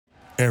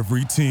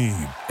Every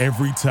team,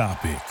 every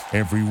topic,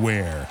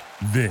 everywhere.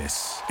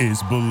 This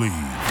is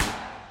Bleav.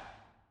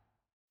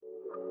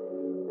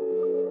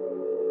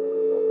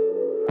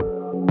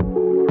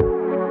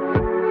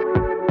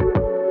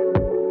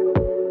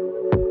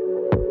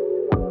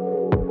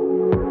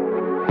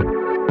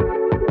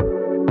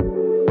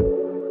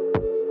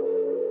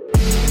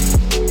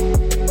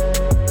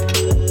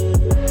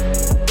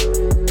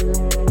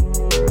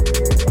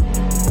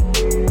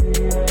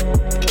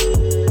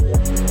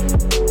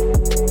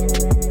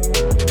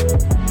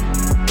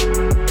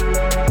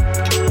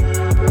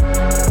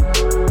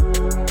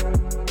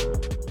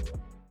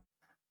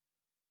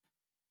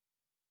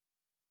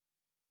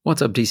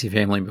 What's up, DC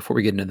family? Before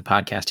we get into the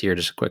podcast here,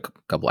 just a quick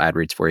couple ad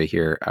reads for you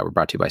here. We're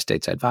brought to you by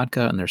Stateside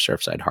Vodka and their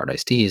Surfside Hard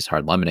Iced Teas,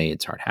 Hard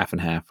Lemonades, Hard Half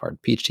and Half,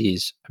 Hard Peach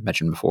Teas. I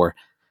mentioned before,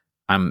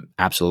 I'm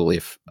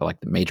absolutely the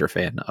major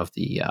fan of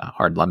the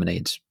Hard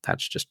Lemonades.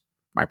 That's just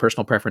my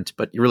personal preference,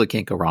 but you really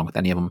can't go wrong with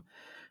any of them.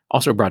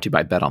 Also brought to you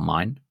by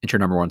BetOnline. It's your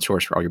number one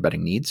source for all your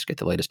betting needs. Get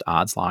the latest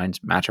odds, lines,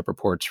 matchup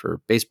reports for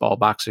baseball,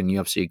 boxing,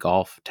 UFC,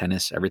 golf,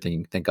 tennis, everything you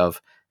can think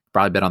of.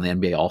 Probably bet on the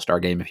NBA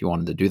All-Star game if you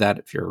wanted to do that,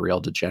 if you're a real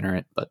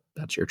degenerate, but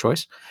that's your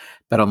choice.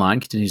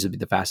 BetOnline continues to be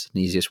the fastest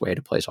and easiest way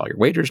to place all your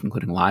wagers,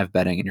 including live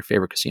betting and your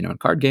favorite casino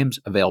and card games,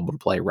 available to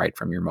play right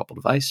from your mobile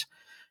device.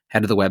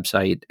 Head to the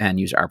website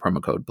and use our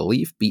promo code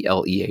Bleav,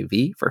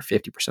 BLEAV, for a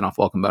 50% off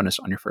welcome bonus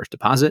on your first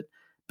deposit.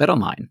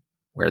 BetOnline,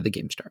 where the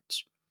game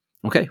starts.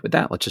 Okay, with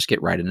that, let's just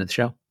get right into the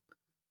show.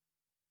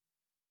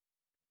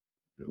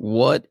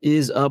 What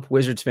is up,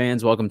 Wizards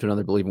fans? Welcome to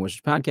another Bleav in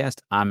Wizards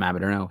podcast. I'm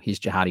Modderno. He's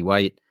Jahadi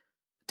White.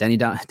 Deni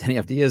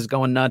Avdija is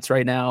going nuts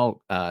right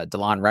now.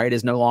 Delon Wright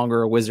is no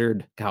longer a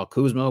Wizard. Kyle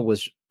Kuzma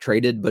was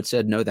traded, but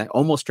said no.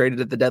 Almost traded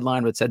at the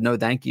deadline, but said no,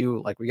 thank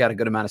you. We got a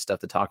good amount of stuff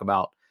to talk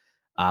about.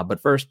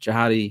 But first,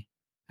 Jahadi,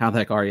 how the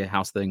heck are you?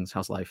 How's things?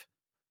 How's life?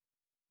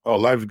 Oh,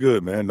 life's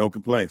good, man. No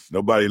complaints.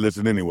 Nobody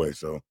listen anyway,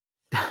 so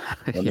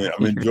I'm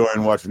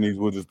enjoying watching these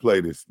Wizards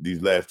play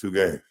these last two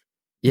games.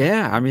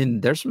 Yeah,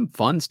 there's some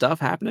fun stuff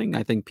happening.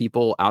 I think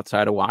people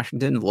outside of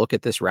Washington look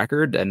at this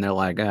record and they're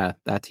like,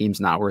 that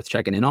team's not worth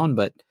checking in on.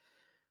 But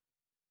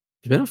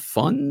it's been a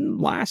fun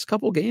last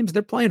couple games.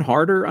 They're playing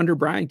harder under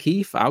Brian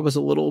Keefe. I was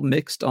a little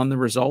mixed on the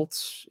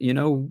results,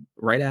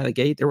 right out of the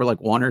gate. There were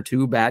one or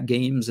two bad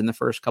games in the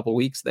first couple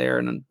weeks there.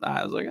 And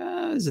I was like,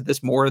 is it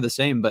this more of the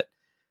same? But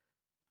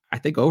I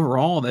think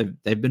overall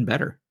they've been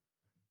better.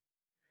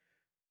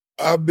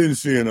 I've been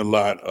seeing a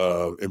lot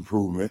of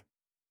improvement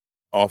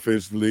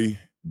offensively.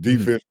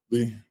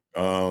 Defensively,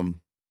 I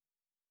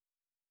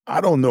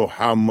don't know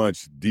how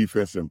much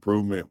defense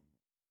improvement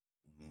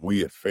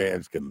we as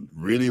fans can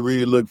really,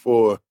 really look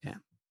for. Yeah.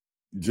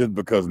 Just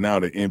because now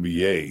the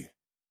NBA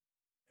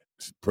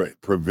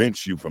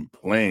prevents you from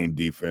playing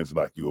defense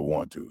like you would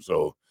want to.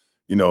 So,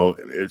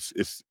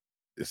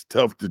 it's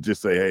tough to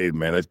just say, hey,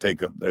 man,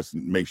 let's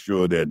make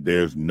sure that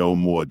there's no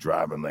more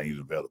driving lanes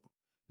available.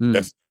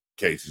 That's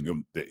the case.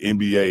 The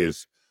NBA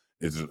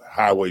is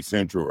highway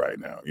central right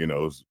now.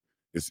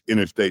 It's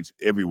interstates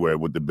everywhere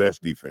with the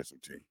best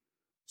defensive team.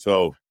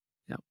 So,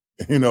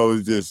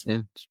 it's just...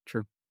 Yeah, it's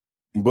true.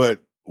 But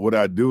what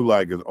I do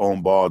like is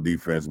on-ball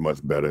defense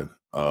much better.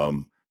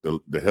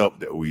 The help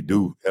that we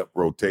do, help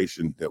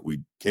rotation that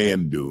we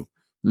can do,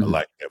 I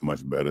like that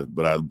much better.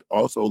 But I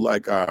also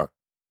like our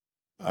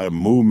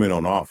movement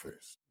on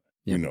offense.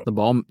 Yeah, the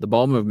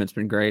ball movement's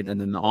been great,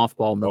 and then the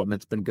off-ball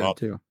movement's been good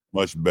too.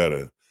 Much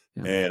better.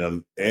 Yeah.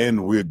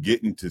 And we're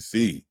getting to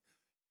see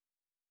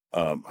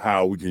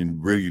how we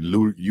can really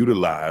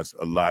utilize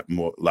a lot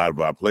of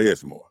our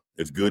players more.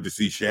 It's good to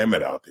see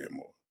Shamet out there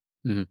more.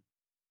 Mm-hmm.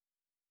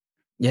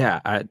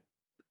 Yeah,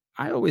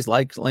 I always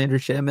liked Landry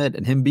Shamet,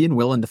 and him being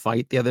willing to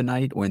fight the other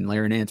night when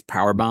Larry Nance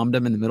powerbombed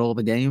him in the middle of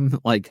the game.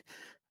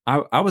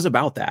 I was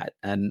about that,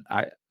 and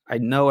I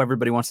know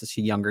everybody wants to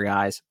see younger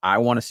guys. I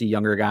want to see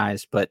younger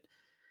guys, but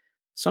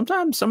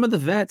sometimes some of the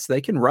vets, they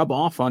can rub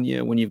off on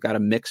you when you've got a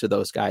mix of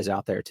those guys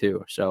out there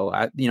too. So,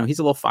 he's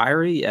a little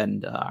fiery,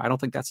 and I don't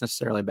think that's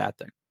necessarily a bad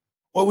thing.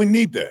 Well, we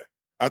need that.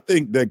 I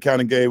think that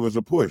kind of gave us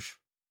a push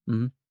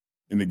in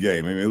the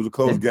game. It was a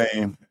close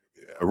game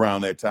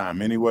around that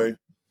time anyway.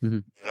 Mm-hmm.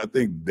 I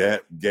think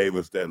that gave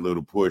us that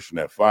little push and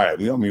that fire.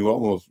 We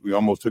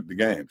almost took the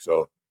game.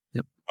 So,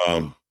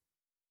 and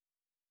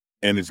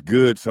it's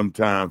good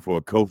sometimes for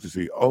a coach to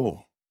see,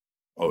 oh,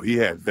 he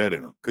has that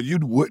in him, because you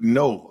wouldn't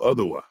know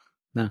otherwise.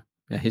 No,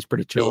 yeah, he's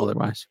pretty chill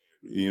otherwise.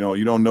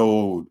 You don't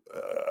know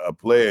a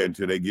player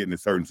until they get into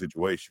certain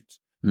situations.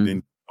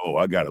 Then,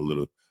 I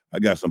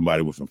got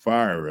somebody with some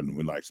fire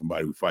and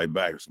somebody who fight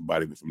back, or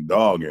somebody with some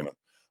dog in them.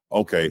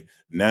 Okay,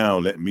 now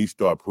let me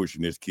start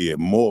pushing this kid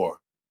more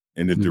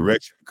in this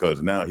direction,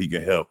 because now he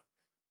can help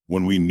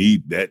when we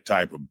need that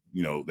type of,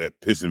 that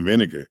piss and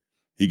vinegar.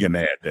 He can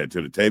add that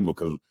to the table,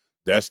 because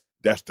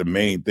that's the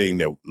main thing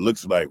that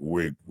looks like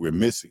we're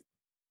missing.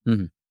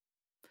 Mm-hmm.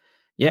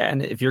 Yeah,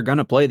 and if you're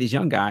gonna play these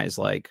young guys,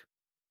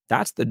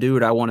 that's the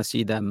dude I want to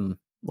see them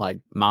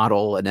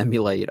model and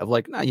emulate. Of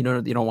no, you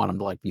don't want them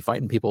to be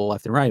fighting people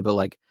left and right, but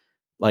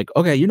like,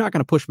 okay, you're not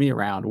going to push me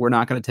around. We're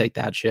not going to take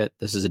that shit.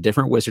 This is a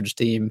different Wizards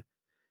team.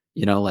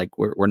 Like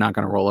we're not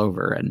going to roll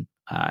over. And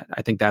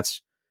I think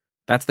that's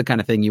the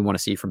kind of thing you want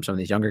to see from some of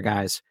these younger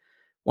guys.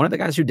 One of the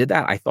guys who did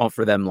that, I thought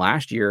for them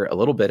last year, a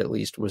little bit at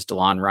least, was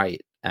Delon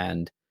Wright.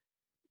 And,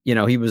 he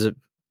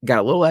got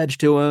a little edge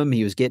to him.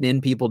 He was getting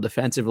in people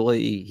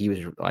defensively. He was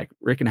like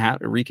wreaking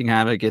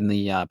havoc in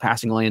the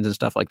passing lanes and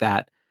stuff like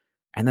that.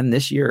 And then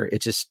this year, it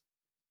just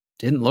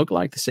didn't look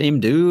like the same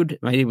dude.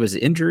 Maybe it was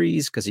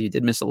injuries because he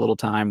did miss a little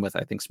time with,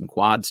 I think, some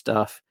quad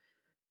stuff.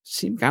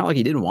 Seemed kind of like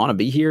he didn't want to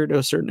be here to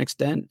a certain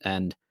extent.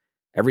 And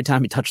every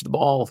time he touched the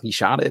ball, he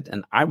shot it.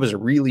 And I was a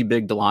really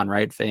big Delon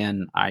Wright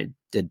fan. I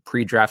did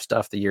pre-draft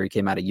stuff the year he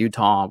came out of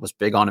Utah, was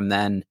big on him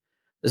then.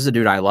 This is a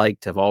dude I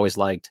liked, have always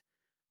liked.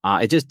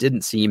 It just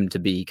didn't seem to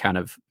be kind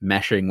of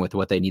meshing with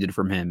what they needed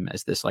from him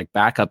as this like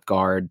backup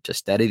guard to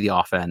steady the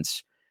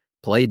offense,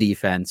 play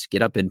defense,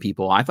 get up in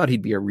people. I thought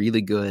he'd be a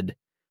really good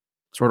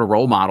sort of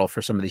role model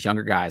for some of these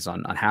younger guys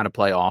on how to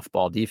play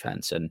off-ball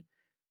defense. And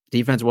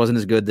defense wasn't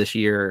as good this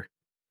year.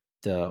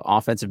 The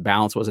offensive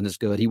balance wasn't as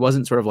good. He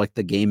wasn't sort of like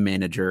the game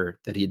manager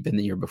that he had been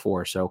the year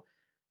before. So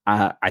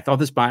I thought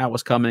this buyout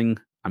was coming.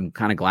 I'm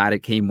kind of glad it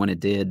came when it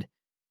did.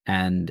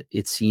 And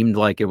it seemed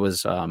like it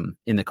was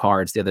in the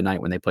cards the other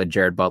night when they played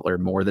Jared Butler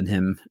more than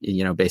him,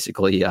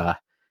 basically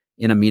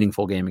in a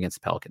meaningful game against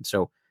the Pelicans.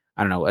 So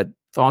I don't know.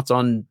 Thoughts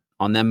on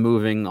them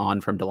moving on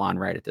from Delon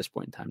Wright at this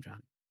point in time,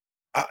 John?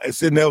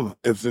 It's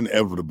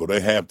inevitable. They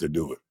have to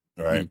do it,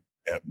 right?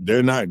 Mm-hmm.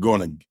 They're not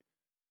going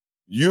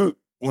to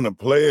 – when a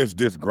player is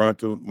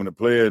disgruntled, when a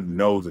player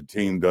knows the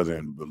team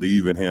doesn't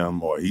believe in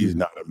him or he's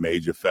not a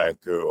major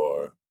factor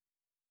or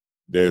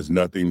there's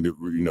nothing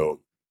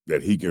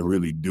that he can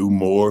really do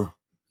more,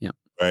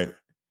 right?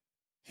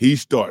 He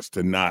starts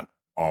to not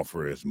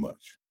offer as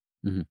much,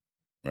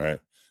 right?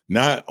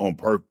 Not on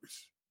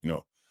purpose,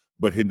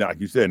 but like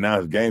you said, now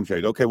his game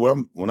changed. Okay,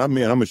 well, when I'm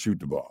in, I'm going to shoot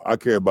the ball. I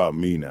care about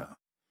me now,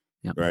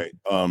 right?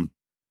 And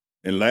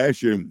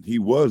last year, he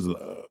was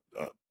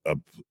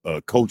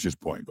a coach's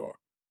point guard.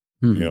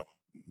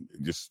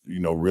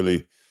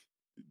 Really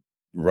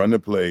run the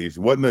plays.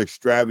 Wasn't an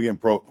extravagant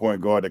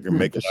point guard that can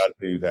make a lot of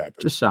things happen.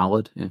 Just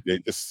solid. Yeah,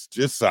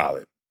 just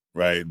solid,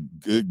 right?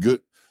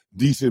 Good,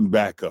 decent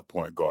backup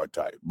point guard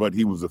type, but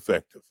he was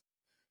effective.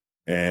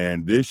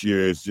 And this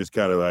year, it's just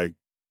kind of like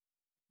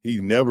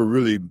he never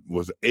really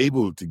was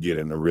able to get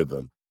in the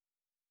rhythm,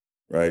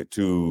 right?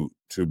 To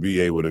be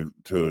able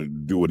to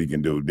do what he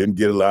can do. Didn't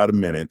get a lot of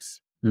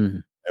minutes.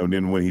 And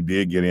then when he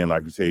did get in,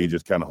 like you say, he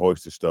just kind of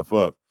hoisted stuff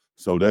up.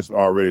 So that's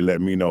already let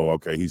me know,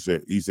 okay, he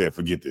said,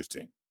 forget this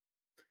team.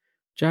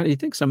 John, do you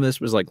think some of this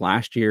was like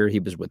last year he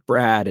was with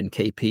Brad and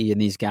KP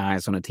and these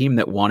guys on a team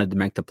that wanted to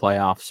make the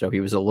playoffs, so he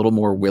was a little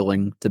more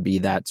willing to be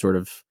that sort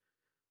of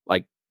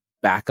like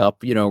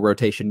backup,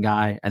 rotation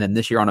guy. And then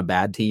this year on a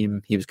bad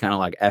team, he was kind of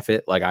like, F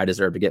it, like I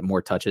deserve to get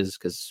more touches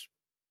because,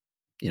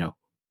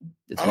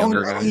 it's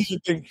younger guys.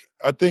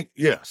 I think,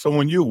 yeah. So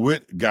when you're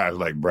with guys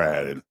like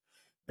Brad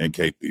and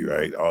KP,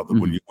 right,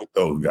 when you're with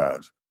those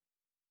guys,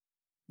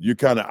 you're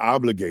kind of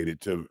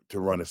obligated to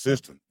run a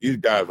system. These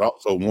guys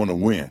also want to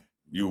win.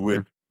 You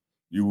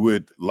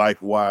with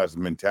likewise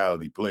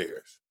mentality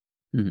players.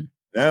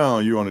 Now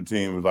you're on a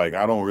team with like,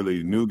 I don't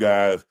really new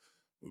guys.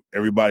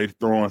 Everybody's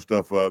throwing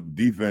stuff up.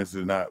 Defense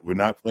we're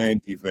not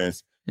playing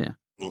defense. Yeah.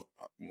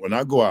 When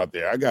I go out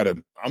there,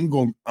 I'm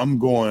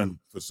going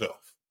for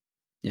self.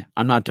 Yeah.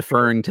 I'm not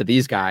deferring to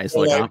these guys.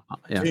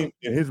 Team,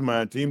 in his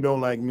mind, team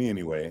don't like me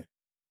anyway.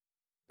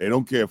 They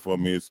don't care for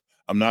me.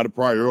 I'm not a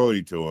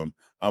priority to them.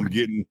 I'm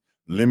getting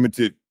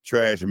limited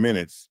trash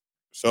minutes.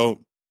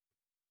 So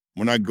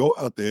when I go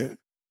out there,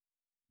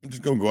 I'm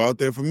just going to go out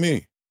there for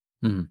me.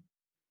 Right?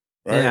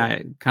 Yeah,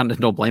 I kind of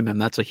don't blame him.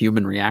 That's a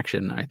human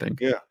reaction, I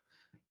think. Yeah.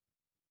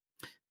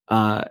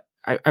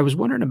 I was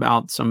wondering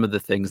about some of the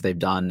things they've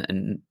done,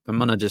 and I'm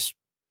going to just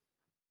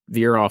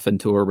veer off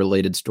into a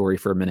related story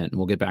for a minute, and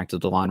we'll get back to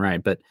Delon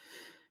Wright. But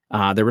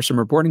there was some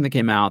reporting that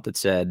came out that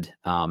said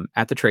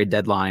at the trade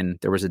deadline,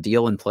 there was a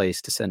deal in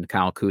place to send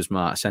Kyle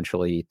Kuzma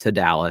essentially to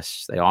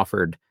Dallas. They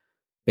offered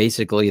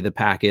basically the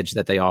package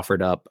that they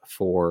offered up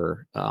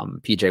for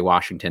PJ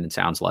Washington, it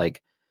sounds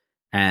like.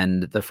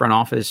 And the front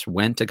office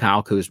went to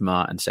Kyle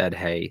Kuzma and said,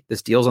 hey,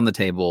 this deal's on the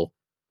table.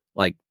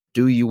 Like,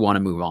 do you want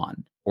to move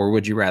on? Or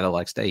would you rather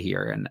like stay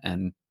here?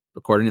 And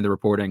according to the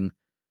reporting,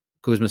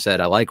 Kuzma said,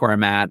 I like where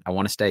I'm at. I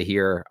want to stay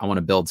here. I want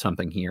to build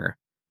something here.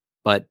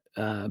 But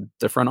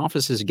the front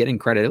office is getting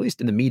credit, at least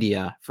in the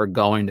media, for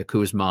going to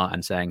Kuzma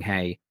and saying,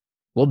 hey,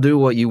 we'll do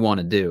what you want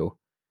to do.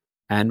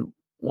 And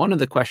one of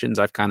the questions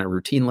I've kind of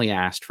routinely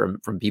asked from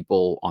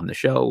people on the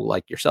show,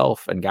 like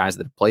yourself and guys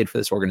that have played for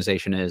this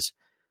organization, is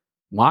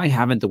why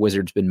haven't the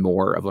Wizards been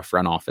more of a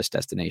front office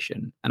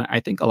destination? And I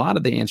think a lot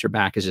of the answer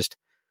back is just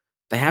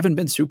they haven't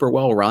been super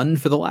well run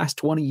for the last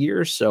 20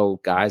 years. So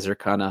guys are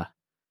kind of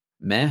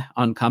meh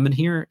on coming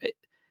here.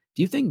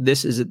 Do you think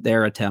this is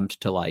their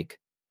attempt to like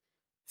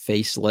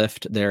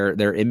facelift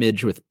their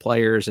image with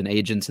players and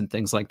agents and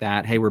things like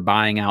that? Hey, we're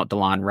buying out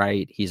Delon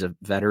Wright. He's a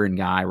veteran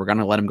guy. We're going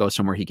to let him go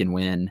somewhere he can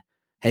win.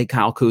 hey,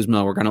 Kyle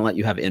Kuzma, we're going to let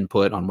you have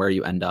input on where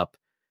you end up.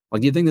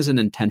 Like, do you think there's an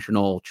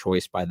intentional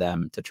choice by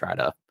them to try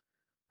to,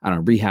 I don't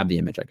know, rehab the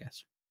image, I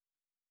guess?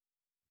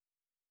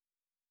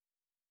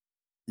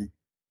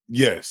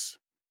 Yes.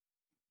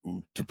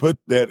 To put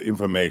that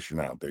information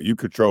out there, you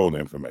control the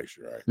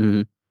information, right?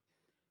 Mm-hmm.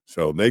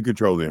 So they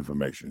control the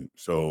information.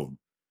 So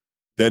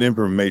that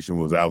information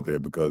was out there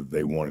because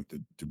they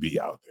wanted to be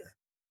out there.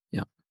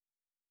 Yeah.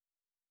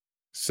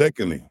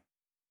 Secondly,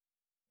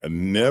 I've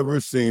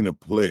never seen a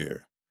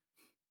player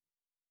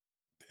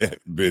that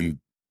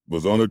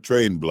was on a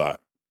trading block.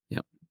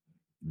 Yep.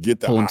 Get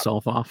the pull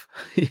himself off.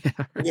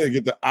 Yeah,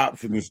 get the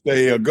option to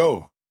stay or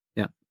go.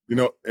 Yeah. You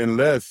know,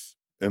 unless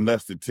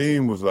the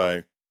team was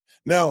like,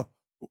 now,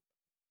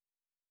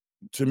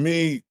 to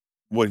me,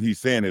 what he's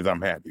saying is,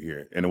 I'm happy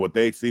here. And what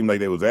they seem like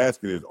they was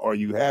asking is, are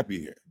you happy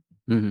here?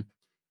 Mm-hmm.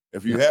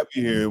 If you're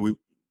happy here, we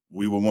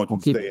will want you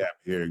to stay happy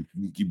here and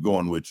keep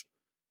going with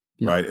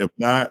you. Right? If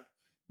not,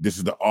 this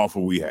is the offer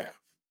we have.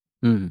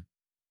 Mm-hmm.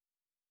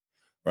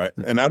 Right?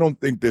 And I don't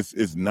think this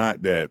is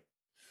not that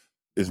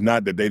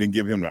they didn't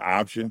give him the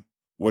option.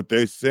 What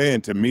they're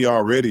saying to me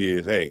already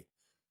is, hey,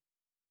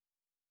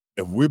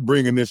 if we're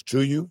bringing this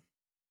to you,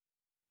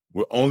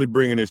 we're only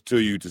bringing this to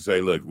you to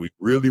say, look, we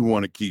really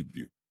want to keep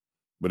you.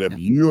 But if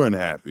you're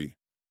unhappy,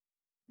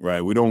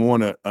 right, we don't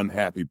want an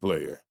unhappy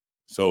player.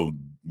 So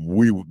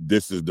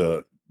this is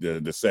the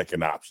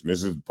second option.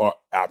 This is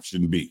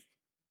option B.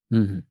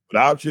 Mm-hmm. But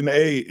option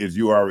A is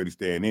you already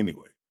staying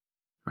anyway.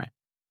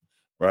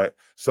 Right.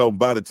 So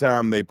by the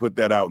time they put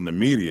that out in the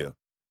media,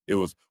 it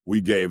was,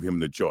 we gave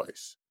him the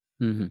choice.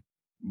 Mm-hmm.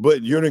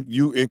 But you're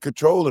in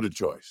control of the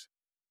choice.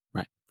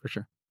 Right, for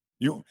sure.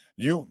 You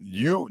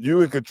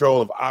in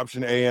control of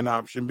option A and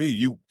option B.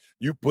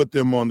 You put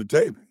them on the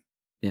table.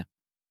 Yeah.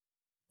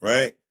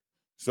 Right.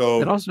 So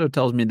it also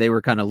tells me they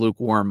were kind of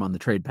lukewarm on the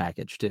trade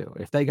package too.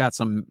 If they got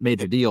some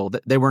major deal,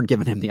 they weren't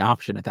giving him the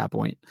option at that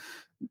point.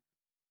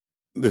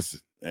 Listen,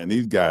 and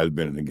these guys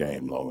been in the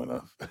game long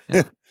enough.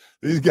 Yeah.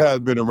 These guys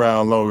been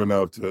around long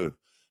enough to,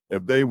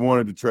 if they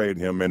wanted to trade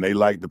him and they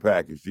liked the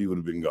package, he would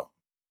have been gone.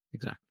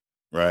 Exactly.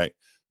 Right.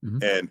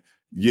 Mm-hmm. And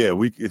yeah,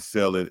 we could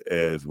sell it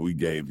as we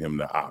gave him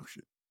the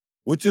option,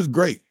 which is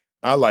great.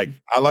 I like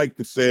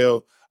the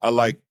sale. I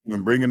like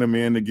when bringing them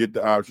in to get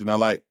the option.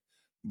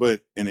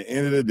 But in the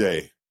end of the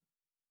day,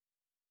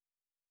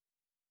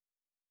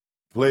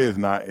 player's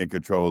not in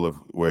control of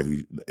where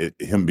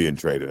him being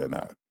traded or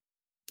not.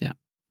 Yeah,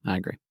 I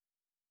agree.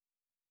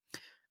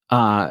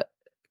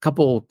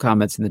 Couple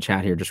comments in the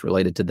chat here just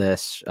related to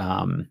this.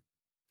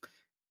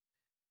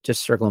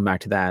 Just circling back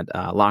to that,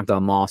 Locked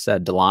On Law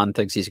said Delon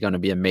thinks he's going to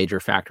be a major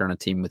factor on a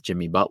team with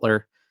Jimmy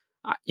Butler.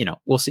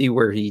 We'll see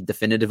where he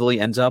definitively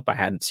ends up. I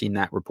hadn't seen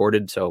that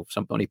reported, so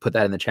somebody put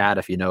that in the chat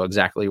if you know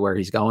exactly where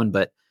he's going.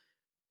 But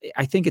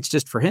I think it's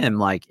just for him,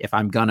 like, if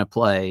I'm going to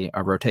play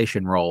a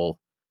rotation role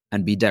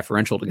and be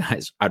deferential to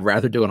guys, I'd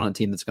rather do it on a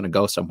team that's going to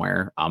go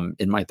somewhere. I'm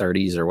in my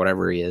 30s or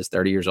whatever he is,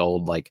 30 years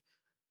old. Like,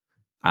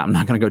 I'm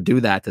not going to go do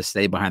that to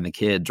stay behind the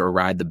kids or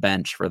ride the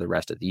bench for the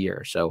rest of the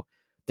year. So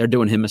they're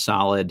doing him a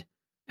solid,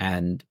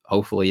 and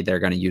hopefully they're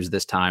going to use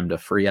this time to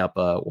free up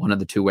one of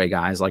the two-way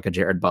guys like a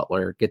Jared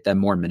Butler, get them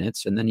more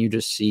minutes, and then you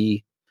just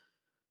see,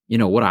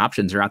 what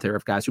options are out there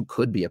of guys who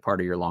could be a part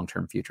of your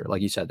long-term future.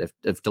 Like you said,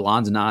 if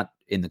Delon's not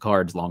in the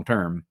cards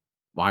long-term,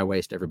 why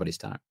waste everybody's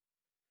time?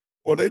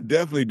 Well, they're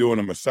definitely doing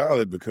him a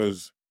solid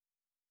because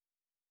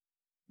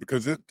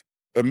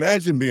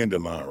imagine being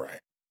Delon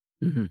Wright.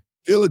 Mm-hmm.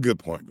 Still a good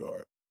point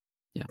guard.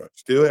 Yeah.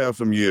 Still have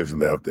some years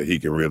left that he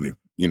can really,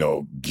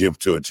 give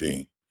to a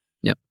team.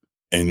 Yep.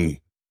 And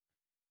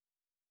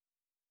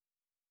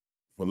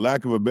for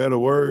lack of a better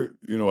word,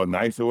 a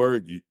nicer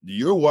word,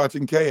 you're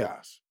watching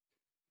chaos.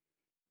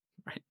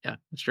 Right. Yeah,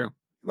 it's true.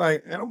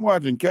 Like, and I'm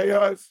watching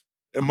chaos.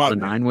 Am I a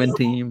 9-win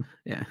team?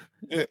 Yeah.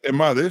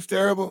 Am I this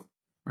terrible?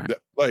 Right.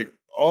 Like,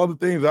 all the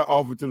things I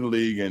offer to the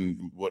league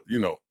and what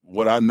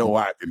I know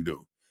I can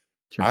do.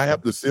 Sure. I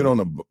have to sit on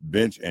a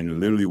bench and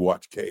literally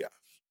watch chaos.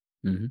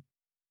 Mm-hmm.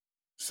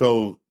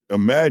 So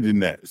imagine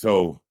that.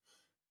 So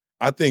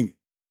I think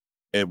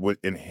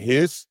in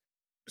his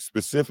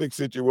specific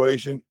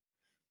situation,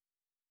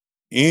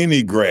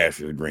 any grass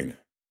is greener.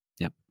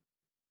 Yep.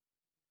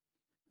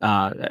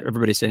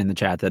 Everybody's saying in the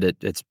chat that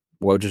it's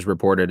Woj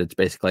reported it's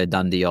basically a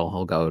done deal.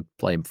 He'll go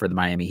play for the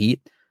Miami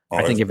Heat.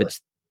 I think if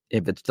it's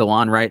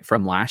Delon Wright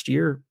from last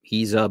year,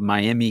 he's a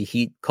Miami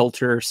Heat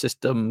culture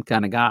system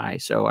kind of guy.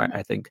 So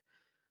I think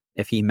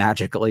if he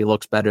magically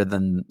looks better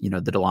than,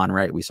 the Delon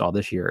Wright we saw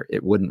this year,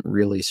 it wouldn't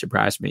really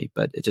surprise me.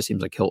 But it just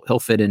seems like he'll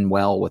fit in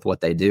well with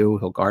what they do.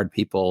 He'll guard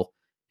people.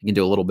 He can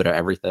do a little bit of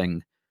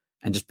everything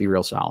and just be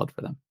real solid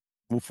for them.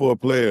 Well, for a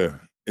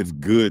player, it's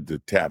good to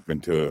tap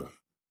into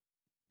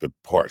the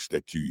parts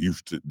that you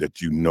used to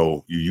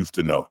know,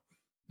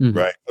 mm-hmm.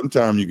 Right?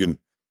 Sometimes you can,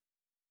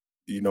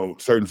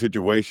 certain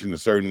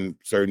situations,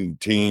 certain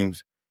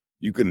teams,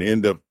 you can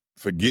end up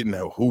forgetting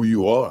who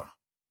you are,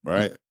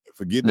 right?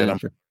 Forget that I'm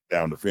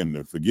down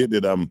defender. Forget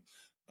that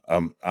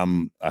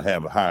I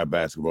have a high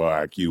basketball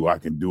IQ. I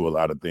can do a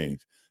lot of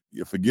things.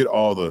 You forget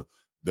all the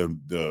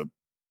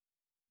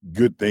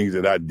good things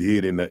that I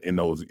did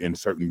in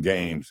certain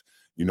games,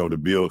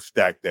 to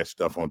stack that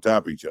stuff on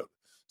top of each other.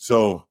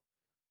 So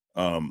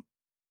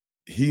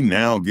he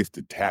now gets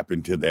to tap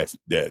into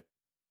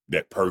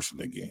that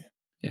person again.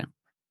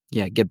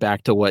 Yeah. Get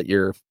back to what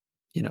your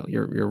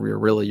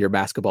really your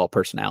basketball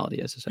personality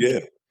is,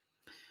 essentially.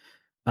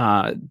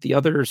 Yeah. The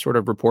other sort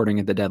of reporting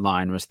at the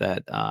deadline was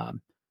that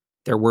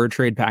there were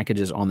trade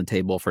packages on the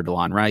table for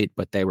Delon Wright,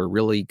 but they were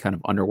really kind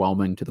of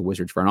underwhelming to the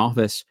Wizards front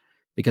office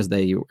because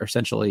they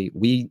essentially,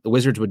 the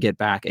Wizards would get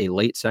back a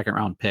late second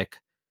round pick,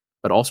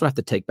 but also have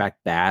to take back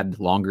bad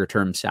longer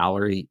term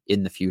salary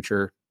in the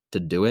future to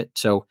do it.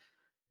 So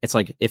it's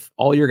like, if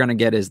all you're going to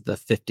get is the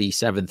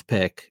 57th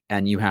pick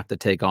and you have to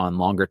take on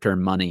longer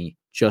term money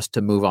just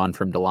to move on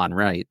from Delon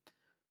Wright,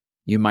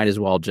 you might as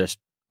well just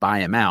buy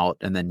him out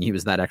and then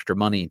use that extra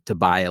money to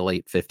buy a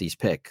late 50s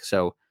pick.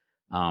 So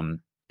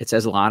it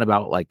says a lot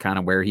about like kind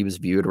of where he was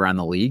viewed around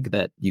the league,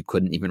 that you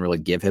couldn't even really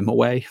give him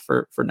away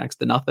for next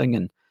to nothing.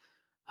 And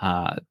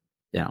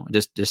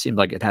it just seemed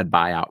like it had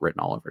buyout written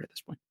all over it at this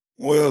point.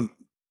 Well,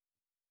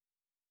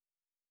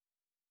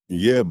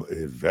 yeah, but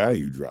his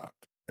value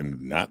dropped,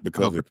 and not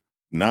because it's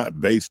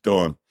not based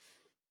on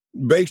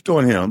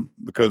him.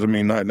 Because I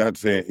mean, not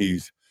saying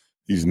he's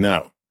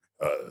not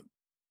a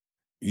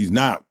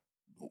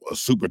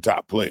super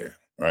top player,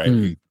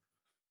 right?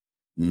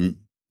 He's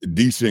a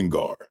decent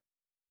guard.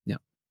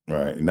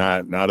 Right,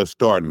 not a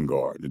starting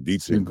guard, a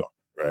decent guard,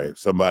 right?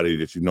 Somebody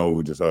that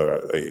who just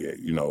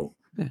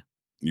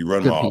you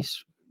run good off,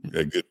 piece.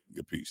 a good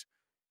piece.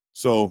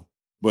 So,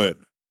 but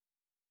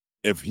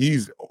if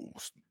he's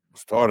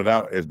started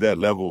out as that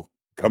level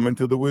coming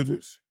to the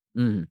Wizards,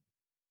 and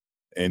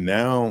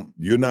now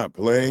you're not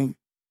playing,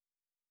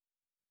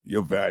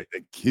 your value,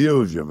 it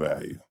kills your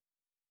value.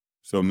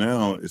 So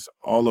now it's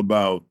all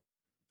about,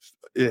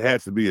 it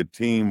has to be a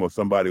team or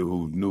somebody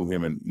who knew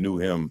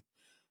him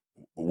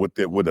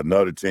with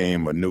another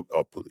team, or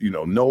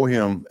know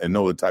him and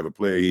know the type of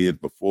player he is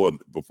before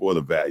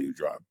the value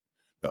drop,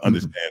 to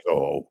understand,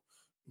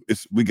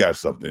 we got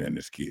something in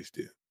this kid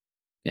still.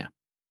 Yeah,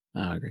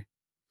 I agree.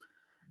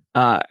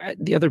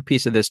 The other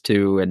piece of this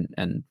too,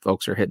 and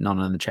folks are hitting on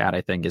it in the chat,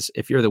 I think, is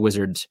if you're the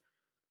Wizards,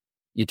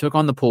 you took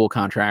on the Poole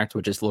contract,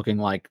 which is looking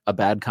like a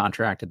bad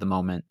contract at the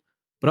moment.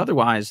 But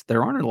otherwise,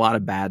 there aren't a lot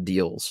of bad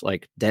deals.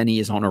 Like Deni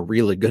is on a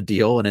really good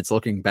deal, and it's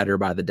looking better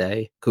by the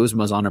day.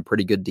 Kuzma's on a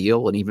pretty good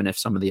deal, and even if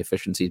some of the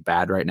efficiency is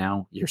bad right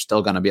now, you're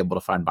still going to be able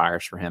to find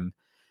buyers for him.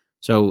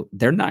 So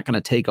they're not going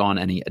to take on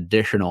any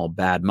additional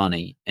bad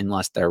money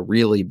unless they're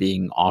really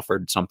being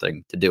offered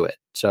something to do it.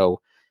 So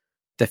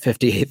the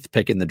 58th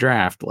pick in the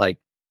draft, like,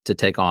 to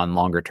take on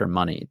longer term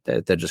money,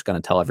 they're just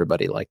going to tell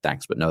everybody like,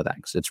 thanks, but no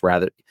thanks.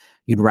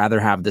 You'd rather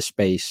have the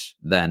space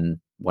than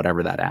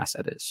whatever that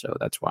asset is. So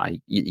that's why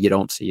you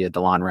don't see a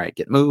Delon Wright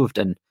get moved,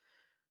 and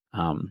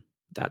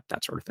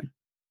that sort of thing.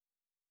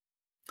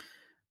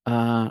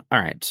 All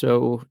right.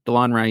 So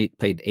Delon Wright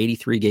played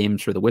 83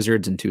 games for the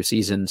Wizards in 2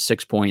 seasons,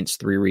 6 points,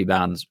 3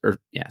 rebounds,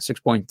 6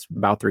 points,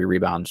 about 3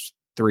 rebounds,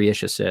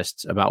 3-ish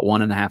assists, about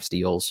 1.5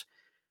 steals,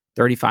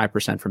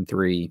 35% from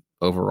 3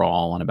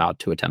 overall, and about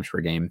 2 attempts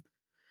per game.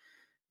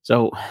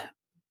 So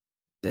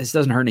this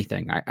doesn't hurt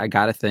anything. I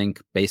got to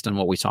think, based on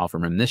what we saw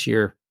from him this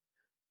year,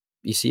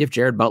 you see if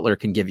Jared Butler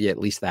can give you at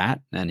least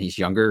that, and he's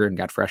younger and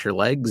got fresher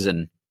legs.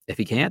 And if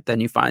he can't,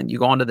 then you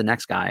go on to the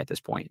next guy at this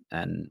point.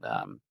 And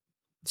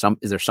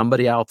is there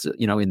somebody else,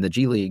 in the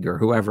G League or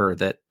whoever,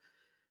 that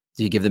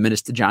do you give the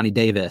minutes to Johnny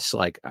Davis?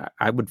 Like,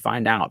 I would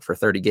find out for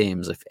 30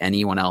 games if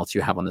anyone else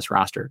you have on this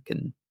roster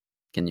can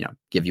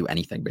give you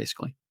anything,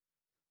 basically.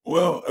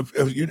 Well, if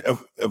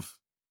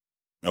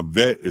a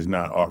vet is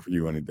not offering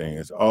you anything,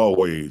 it's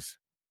always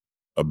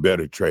a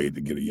better trade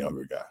to get a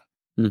younger guy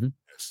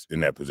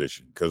in that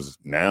position, because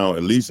now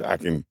at least I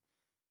can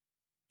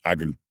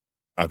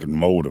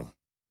mold him.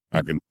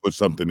 I can put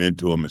something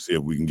into him and see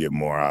if we can get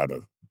more out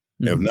of him.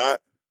 If not,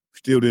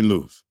 still didn't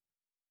lose.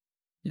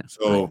 Yeah.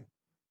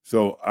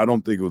 So I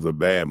don't think it was a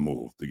bad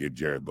move to get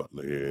Jared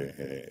Butler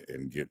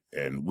here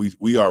and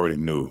we already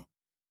knew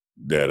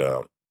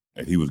that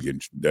he was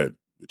getting, that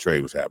the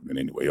trade was happening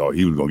anyway, or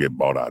he was gonna get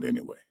bought out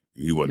anyway.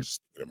 He wasn't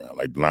sticking around.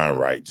 Like, Delon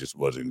Wright just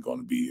wasn't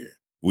gonna be here.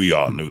 We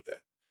all knew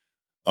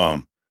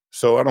that.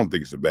 So I don't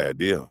think it's a bad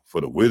deal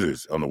for the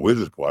Wizards. On the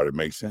Wizards part, it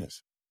makes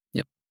sense.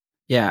 Yep.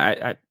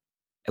 Yeah.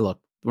 I look,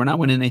 we're not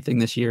winning anything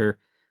this year.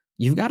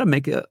 You've got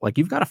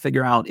to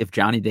figure out if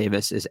Johnny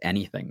Davis is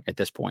anything at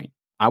this point.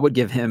 I would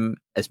give him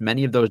as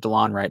many of those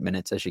Delon Wright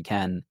minutes as you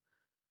can,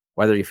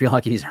 whether you feel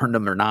like he's earned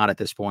them or not at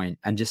this point,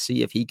 and just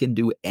see if he can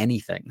do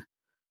anything.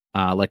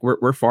 Like,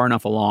 we're far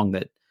enough along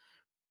that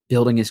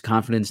building his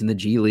confidence in the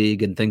G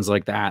League and things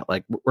like that,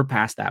 like, we're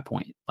past that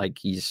point. Like,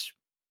 he's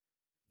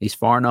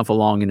far enough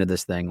along into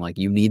this thing. Like,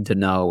 you need to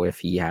know if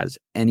he has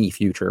any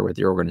future with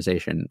your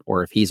organization,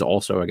 or if he's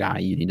also a guy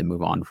you need to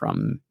move on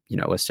from,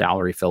 a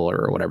salary filler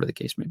or whatever the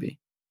case may be.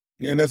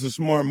 Yeah, and that's a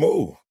smart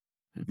move.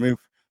 I mean,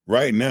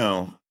 right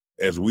now,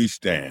 as we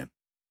stand,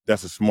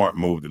 that's a smart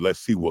move. Let's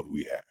see what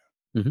we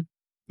have.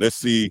 Let's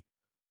see,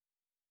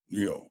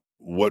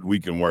 what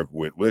we can work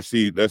with. Let's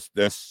see. Let's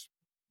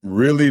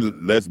really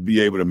let's be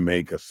able to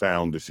make a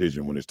sound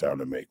decision when it's time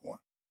to make one.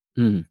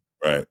 Mm.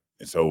 Right.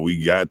 And so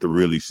we got to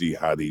really see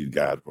how these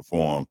guys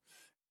perform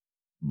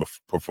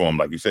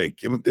like you say.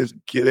 Give him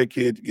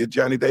get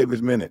Johnny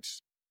Davis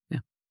minutes. Yeah.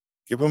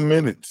 Give him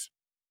minutes.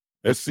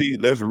 Let's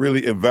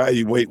really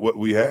evaluate what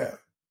we have.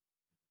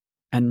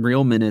 And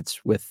real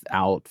minutes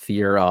without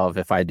fear of,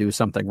 if I do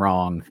something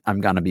wrong,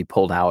 I'm going to be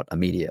pulled out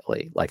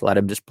immediately. Like, let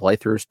him just play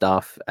through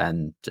stuff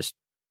and just.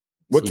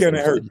 What can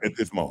it hurt at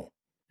this moment?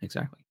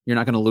 Exactly. You're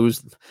not going to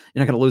lose.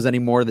 You're not going to lose any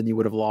more than you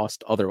would have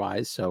lost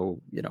otherwise.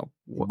 So,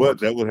 But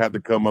that would have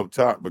to come up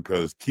top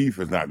because Keefe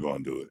is not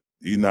going to do it.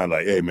 He's not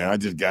like, hey, man, I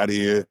just got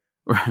here.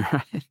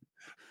 Right.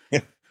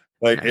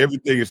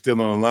 Everything is still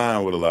on the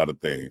line with a lot of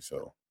things.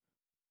 So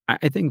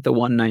I think the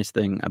one nice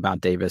thing about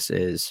Davis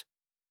is,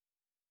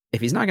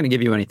 if he's not going to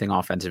give you anything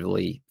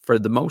offensively for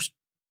the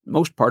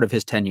most part of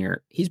his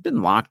tenure, he's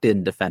been locked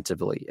in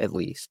defensively. At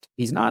least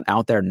he's not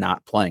out there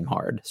not playing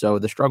hard. So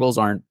the struggles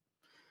aren't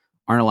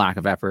a lack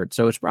of effort.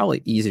 So it's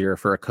probably easier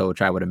for a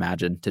coach, I would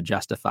imagine, to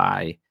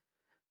justify,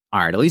 all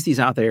right, at least he's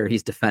out there,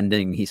 he's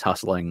defending, he's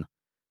hustling.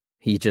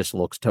 He just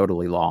looks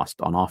totally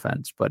lost on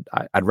offense. But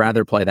I'd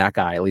rather play that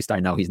guy. At least I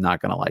know he's not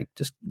going to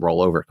just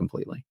roll over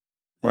completely.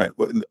 Right.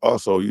 But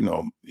also,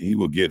 he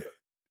will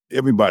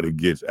everybody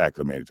gets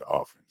acclimated to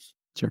offense.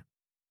 Sure.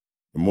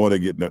 The more they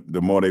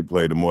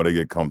play, the more they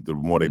get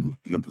comfortable, the more they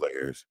the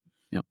players.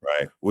 Yep.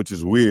 Right. Which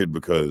is weird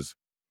because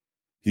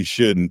he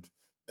shouldn't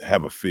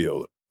have a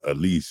feel, at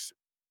least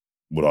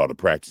with all the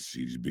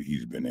practices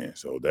he's been in.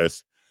 So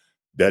that's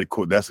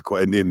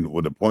and then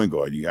with the point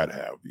guard, you gotta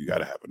have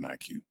an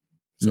IQ.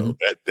 So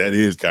that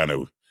is kind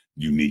of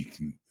unique.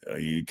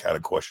 You kind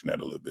of question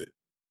that a little bit.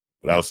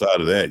 But outside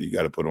of that, you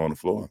got to put it on the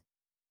floor.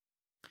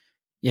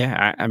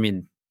 Yeah, I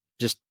mean,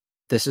 just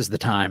this is the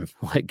time.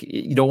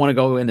 You don't want to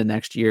go into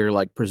next year.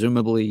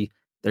 Presumably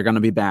they're going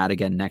to be bad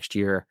again next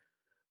year,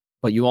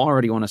 but you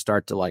already want to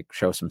start to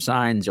show some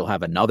signs. You'll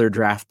have another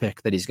draft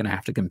pick that he's going to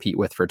have to compete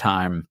with for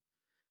time.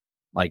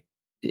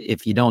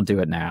 If you don't do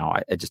it now,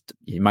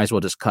 you might as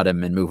well just cut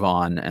him and move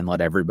on and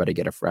let everybody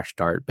get a fresh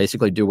start.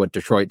 Basically do what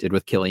Detroit did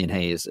with Killian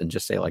Hayes and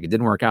just say, it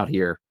didn't work out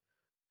here.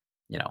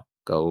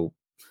 Go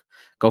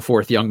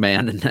forth, young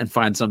man, and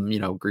find some,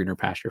 greener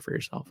pasture for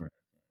yourself.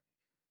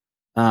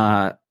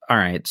 All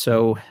right.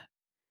 So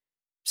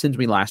since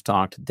we last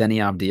talked, Deni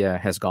Avdija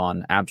has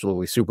gone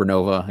absolutely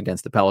supernova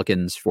against the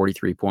Pelicans,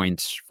 43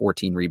 points,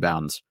 14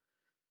 rebounds.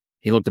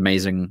 He looked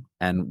amazing.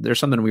 And there's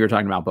something we were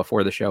talking about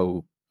before the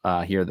show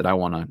here that I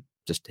want to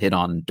just hit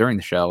on during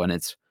the show. And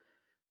it's,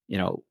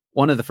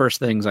 one of the first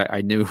things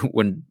I knew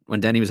when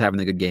Deni was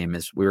having a good game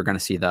is we were going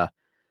to see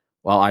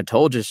well, I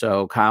told you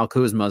so. Kyle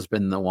Kuzma has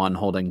been the one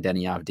holding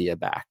Deni Avdija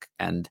back.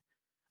 And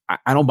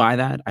I don't buy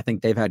that. I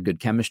think they've had good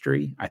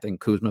chemistry. I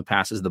think Kuzma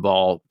passes the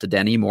ball to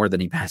Deni more than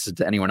he passes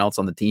to anyone else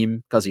on the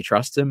team because he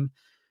trusts him.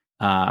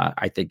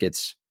 I think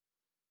it's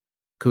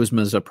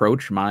Kuzma's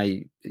approach.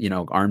 My,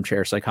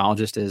 armchair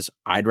psychologist is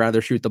I'd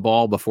rather shoot the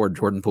ball before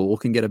Jordan Poole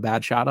can get a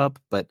bad shot up.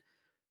 But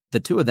the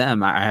two of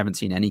them, I haven't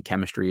seen any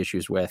chemistry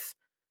issues with.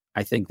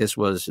 I think this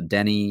was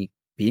Deni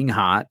being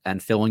hot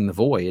and filling the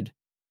void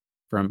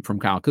from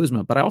Kyle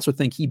Kuzma, but I also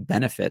think he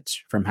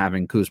benefits from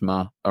having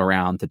Kuzma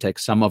around to take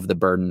some of the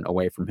burden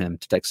away from him,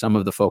 to take some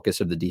of the focus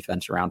of the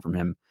defense around from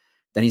him.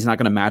 Then he's not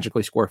going to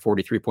magically score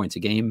 43 points a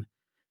game.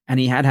 And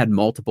he had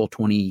multiple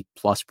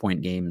 20-plus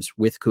point games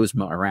with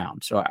Kuzma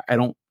around. So I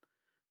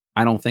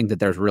don't think that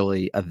there's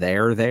really a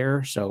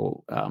there.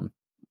 So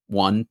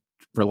one,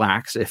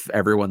 relax. If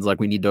everyone's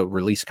we need to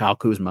release Kyle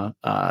Kuzma,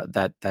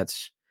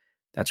 that's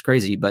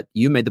crazy. But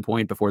you made the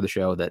point before the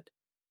show that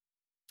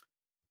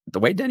the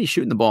way Deni's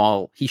shooting the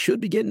ball, he should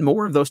be getting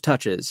more of those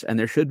touches, and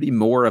there should be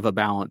more of a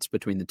balance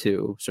between the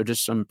two. So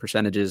just some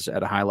percentages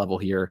at a high level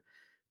here.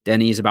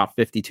 Deni's about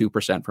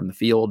 52% from the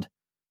field,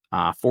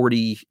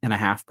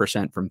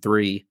 40.5% from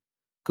three.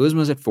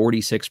 Kuzma's at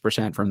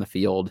 46% from the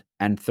field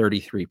and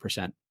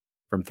 33%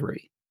 from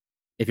three.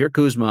 If you're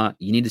Kuzma,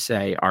 you need to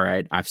say, all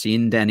right, I've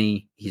seen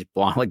Deni. He's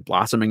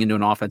blossoming into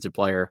an offensive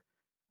player.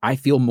 I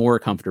feel more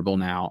comfortable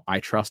now. I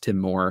trust him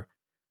more.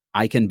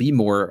 I can be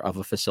more of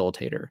a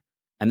facilitator.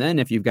 And then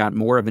if you've got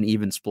more of an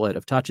even split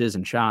of touches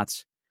and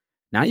shots,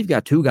 now you've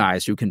got two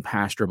guys who can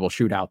pass, dribble,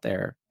 shoot out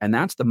there. And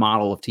that's the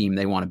model of team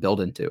they want to build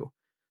into.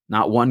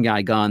 Not one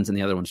guy guns and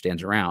the other one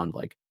stands around.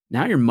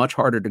 Now you're much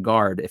harder to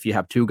guard if you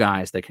have two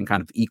guys that can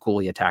kind of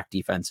equally attack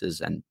defenses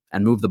and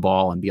move the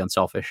ball and be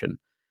unselfish. And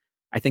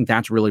I think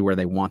that's really where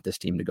they want this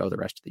team to go the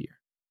rest of the year.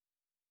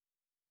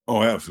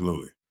 Oh,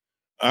 absolutely.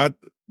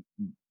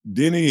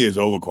 Deni is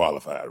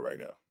overqualified right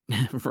now.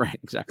 Right,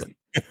 exactly.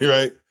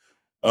 Right.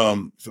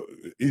 So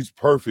he's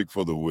perfect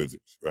for the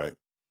Wizards, right?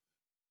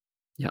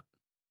 Yep.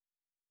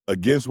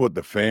 Against what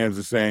the fans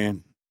are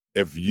saying,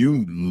 if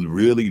you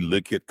really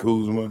look at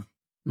Kuzma,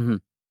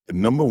 the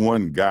number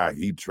one guy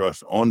he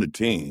trusts on the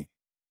team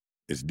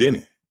is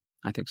Deni.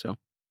 I think so.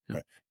 Yeah.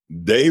 Right?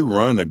 They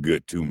run a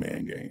good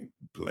two-man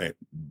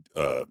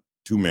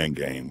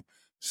game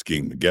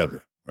scheme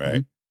together,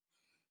 right?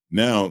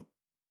 Now,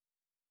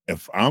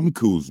 if I'm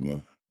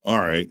Kuzma, all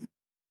right,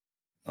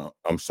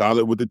 I'm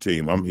solid with the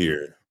team. I'm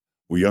here.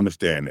 We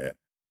understand that.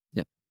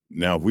 Yeah.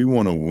 Now, if we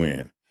want to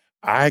win,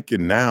 I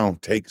can now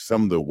take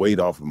some of the weight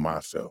off of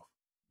myself.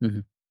 Mm-hmm.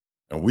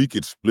 And we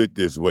could split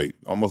this weight,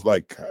 almost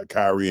like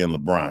Kyrie and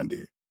LeBron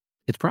did.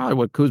 It's probably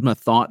what Kuzma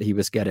thought he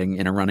was getting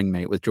in a running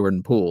mate with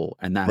Jordan Poole,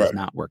 and that has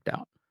not worked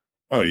out.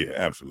 Oh, yeah,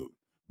 absolutely.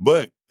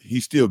 But he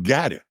still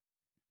got it.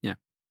 Yeah.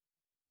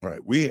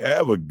 Right. We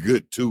have a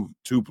good two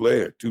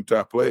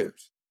top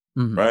players,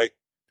 Mm-hmm. right?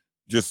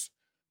 Just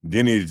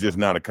Deni is just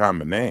not a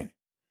common name.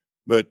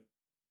 But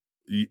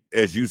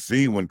as you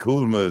see, when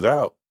Kuzma is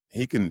out,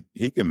 he can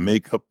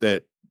make up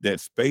that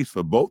space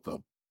for both of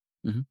them.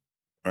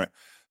 Mm-hmm. Right.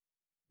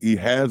 He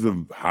has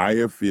a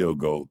higher field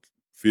goal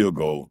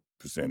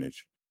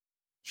percentage,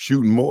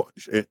 shooting more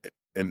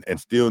and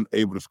still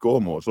able to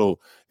score more. So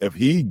if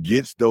he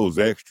gets those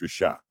extra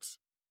shots,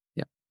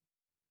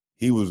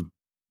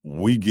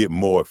 we get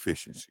more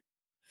efficiency.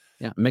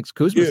 Yeah, it makes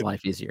Kuzma's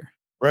life easier.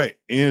 Right.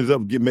 Ends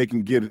up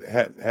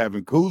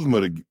having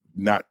Kuzma to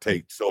not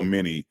take so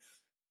many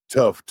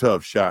tough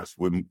shots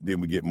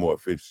then we get more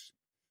efficiency.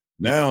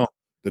 Now,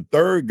 the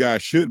third guy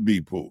should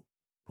be Poole.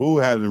 Poole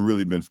hasn't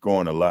really been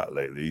scoring a lot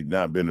lately. He's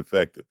not been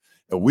effective.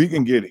 And we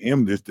can get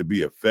him just to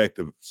be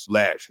effective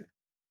slashing,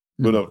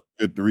 put up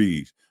good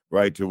threes,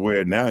 right, to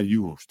where now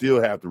you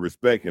still have to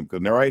respect him.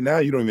 Because right now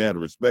you don't even have to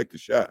respect the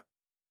shot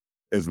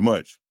as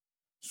much.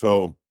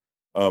 So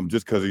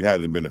just because he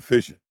hasn't been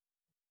efficient.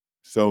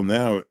 So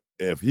now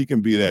if he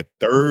can be that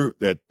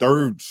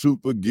third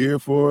super gear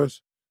for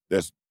us,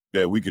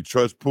 that we could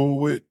trust Poole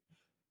with,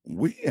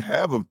 we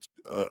have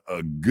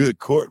a good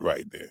court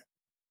right there.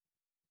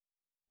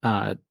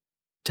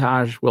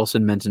 Taj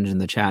Wilson mentioned in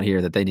the chat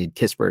here that they need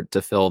Kispert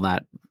to fill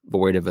that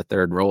void of a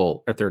third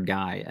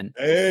guy. And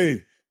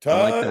hey,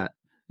 Todd,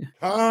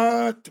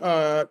 I like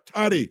that.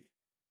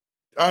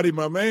 Toddy,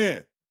 my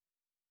man.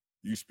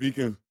 You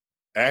speaking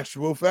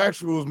actual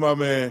factuals, my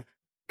man.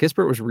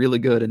 Kispert was really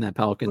good in that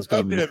Pelicans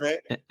game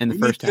in the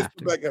first half.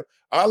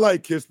 I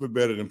like Kispert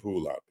better than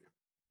Poole out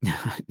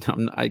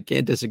there. I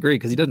can't disagree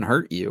because he doesn't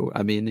hurt you.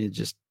 I mean, it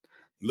just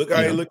look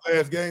how he looked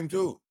last game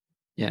too.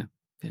 Yeah.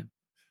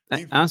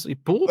 Honestly,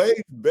 Poole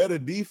plays better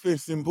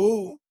defense than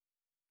Poole.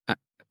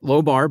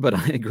 Low bar, but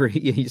I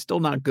agree. He's still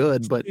not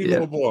good, but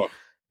low bar.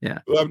 Yeah.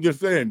 Well, I'm just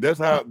saying that's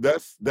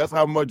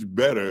how much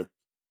better.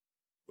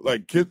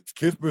 Like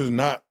Kispert is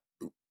not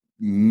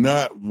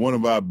one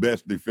of our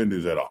best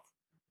defenders at all.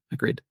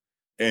 Agreed.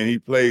 And he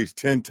plays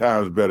 10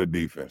 times better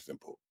defense than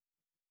Poole.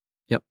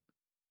 Yep.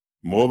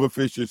 More of a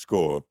efficient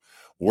scorer,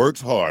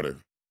 works harder.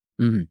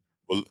 Mm-hmm.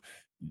 Well,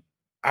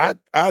 I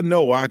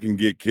know I can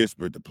get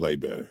Kispert to play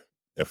better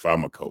if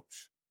I'm a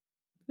coach.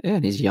 Yeah,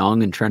 and he's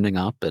young and trending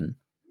up, and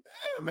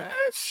man,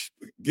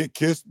 get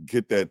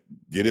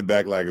it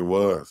back like it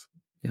was.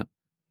 Yep.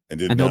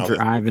 And he'll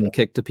drive and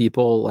kick to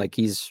people. Like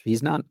he's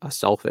not a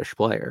selfish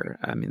player.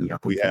 I mean,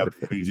 we have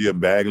energy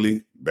of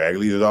Bagley.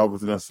 Bagley is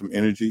offering us some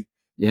energy.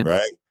 Yeah.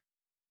 Right.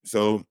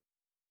 So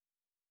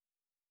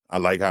I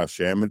like how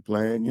Shamet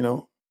playing,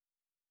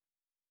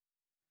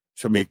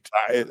 So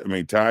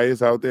Ty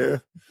is out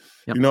there.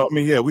 Yep.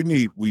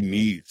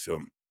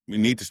 We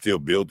need to still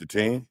build the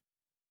team.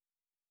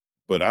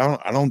 But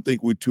I don't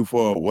think we're too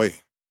far away.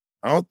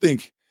 I don't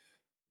think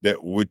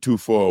that we're too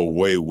far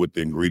away with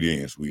the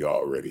ingredients we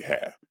already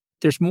have.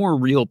 There's more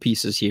real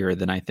pieces here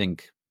than I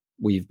think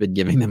we've been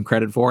giving them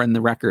credit for, and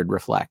the record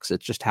reflects.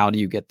 It's just how do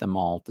you get them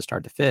all to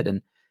start to fit?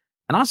 And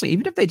honestly,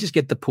 even if they just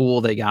get the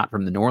Poole they got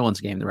from the New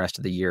Orleans game the rest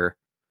of the year,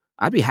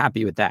 I'd be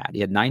happy with that. He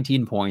had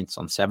 19 points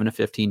on 7 of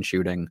 15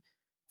 shooting,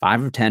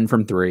 5 of 10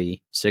 from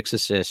 3, 6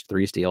 assists,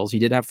 3 steals. He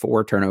did have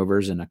 4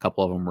 turnovers, and a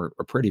couple of them were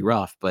pretty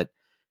rough, but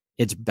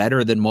it's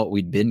better than what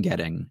we'd been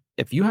getting.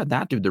 If you had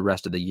that dude the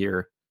rest of the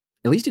year,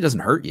 at least he doesn't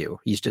hurt you.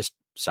 He's just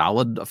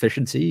solid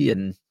efficiency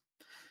and,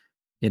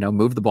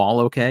 move the ball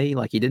okay.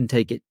 Like he didn't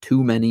take it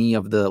too many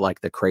of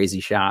the crazy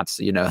shots,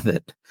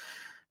 that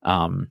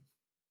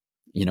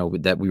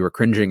that we were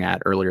cringing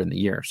at earlier in the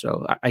year.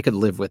 So I could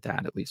live with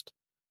that at least.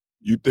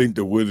 You think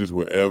the Wizards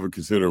would ever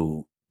consider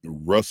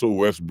Russell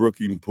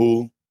Westbrooking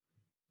Poole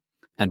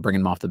and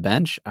bringing him off the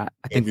bench? I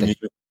think they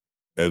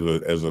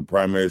as a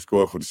primary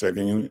scorer for the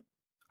second unit.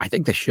 I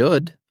think they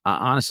should.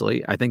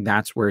 Honestly, I think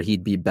that's where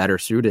he'd be better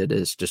suited,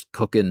 is just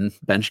cooking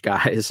bench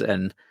guys,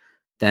 and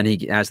then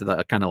he has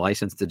the kind of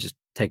license to just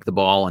take the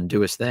ball and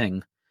do his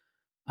thing.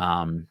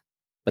 But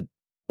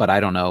I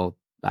don't know.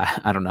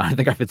 I don't know. I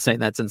think I've been saying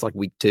that since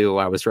week 2.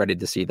 I was ready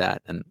to see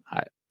that, and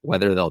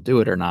whether they'll do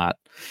it or not,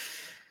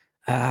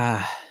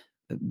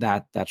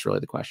 that's really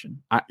the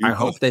question. I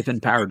hope they've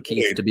empowered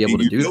Keefe to be able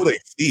to do that. They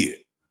see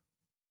it.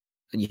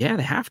 Yeah,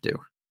 they have to.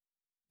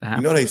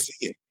 They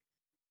see it.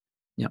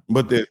 Yeah.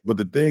 But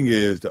the thing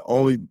is, the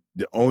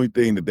only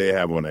thing that they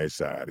have on their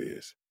side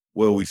is,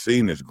 well, we've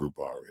seen this group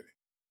already.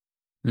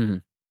 Mm-hmm.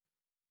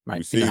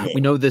 Right.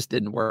 We know this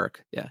didn't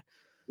work. Yeah.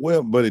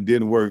 Well, but it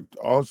didn't work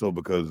also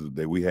because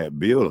we had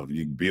Bill.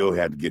 Bill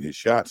had to get his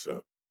shots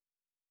up.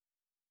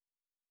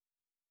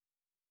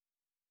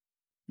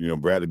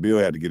 Bradley Beal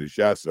had to get his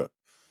shots up.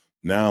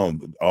 Now,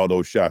 all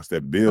those shots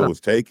that Bill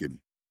was taking,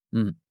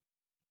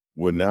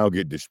 will now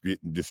get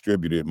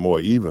distributed more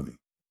evenly.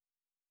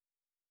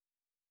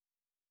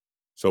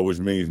 So which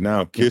means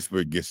now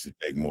Kispert gets to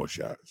take more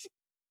shots.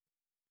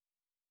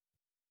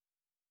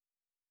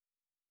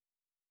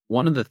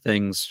 One of the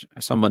things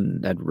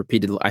someone had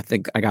repeated, I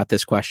think I got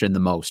this question the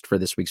most for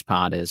this week's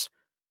pod is,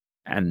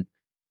 and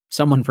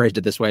someone phrased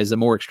it this way as a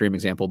more extreme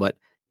example, but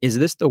is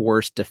this the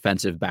worst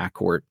defensive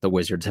backcourt the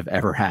Wizards have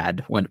ever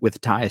had with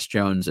Tyus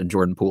Jones and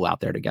Jordan Poole out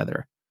there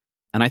together?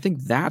 And I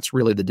think that's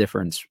really the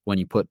difference when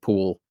you put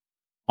Poole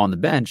on the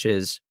bench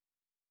is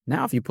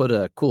now if you put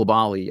a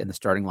Coulibaly in the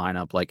starting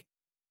lineup, like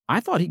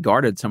I thought he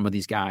guarded some of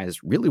these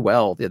guys really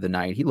well the other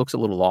night. He looks a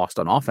little lost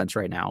on offense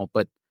right now,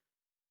 but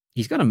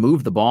he's going to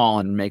move the ball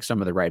and make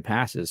some of the right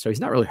passes. So he's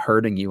not really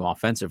hurting you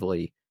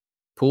offensively.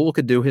 Poole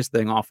could do his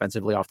thing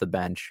offensively off the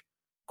bench.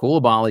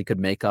 Coulibaly could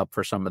make up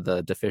for some of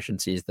the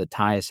deficiencies that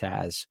Tyus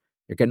has.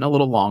 You're getting a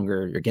little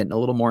longer. You're getting a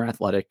little more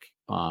athletic.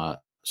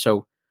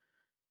 So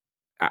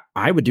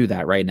I would do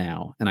that right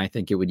now, and I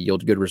think it would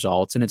yield good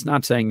results. And it's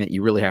not saying that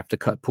you really have to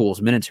cut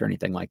Poole's minutes or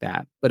anything like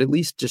that, but at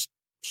least just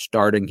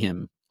starting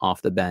him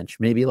off the bench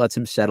maybe lets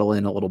him settle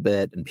in a little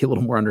bit and be a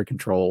little more under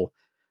control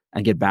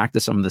and get back to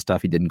some of the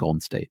stuff he did in Golden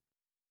State.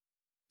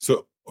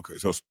 So, okay,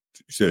 so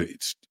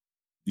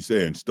you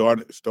saying start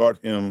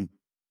him.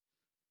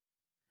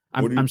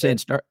 I'm saying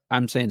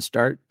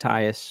start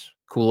Tyus,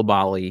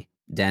 Coulibaly,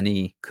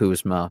 Deni,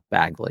 Kuzma,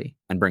 Bagley,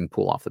 and bring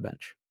Poole off the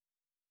bench.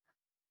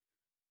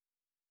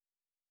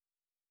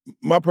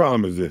 My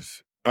problem is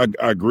this. I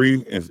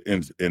agree, I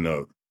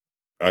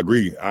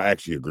agree. I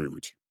actually agree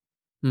with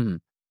you. Mm-hmm.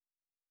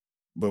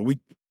 But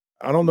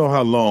I don't know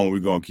how long we're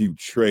gonna keep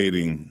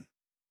trading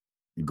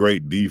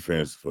great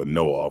defense for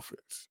no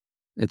offense.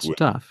 It's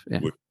tough, yeah.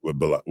 With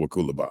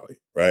Coulibaly,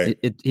 right?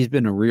 He's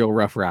been a real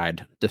rough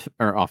ride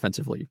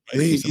offensively.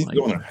 He's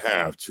going to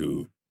have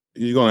to.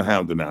 He's going to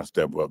have to now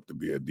step up to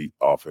be a deep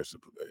offensive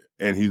player,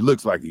 and he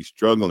looks like he's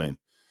struggling.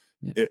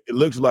 Yeah. It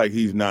looks like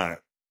he's not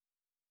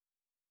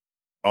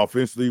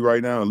offensively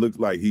right now. It looks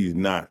like he's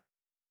not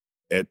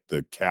at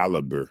the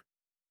caliber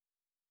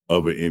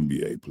of an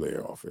NBA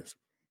player offensively.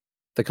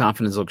 The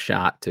confidence looks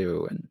shot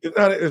too, and it's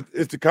not.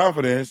 It's the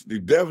confidence.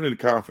 Definitely the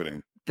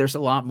confidence. There's a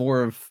lot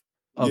more of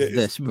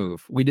this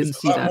move. We didn't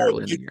see that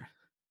early in the year.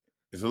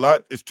 It's a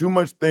lot. It's too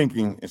much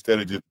thinking instead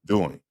of just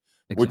doing,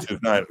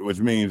 exactly. which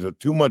means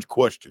too much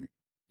question.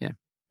 Yeah.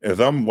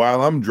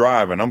 While I'm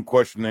driving, I'm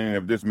questioning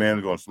if this man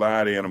is going to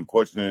slide in. I'm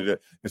questioning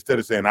it instead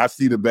of saying I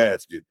see the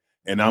basket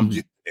and I'm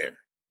just there,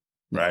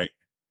 right?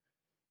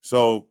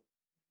 So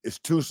it's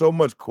so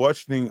much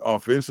questioning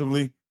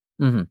offensively.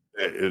 Mm-hmm.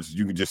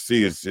 You can just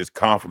see it's just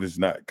confidence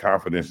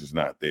is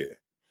not there.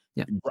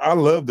 Yeah. I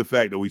love the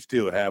fact that we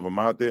still have him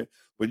out there,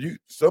 but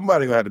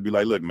somebody gonna have to be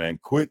like, look, man,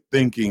 quit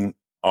thinking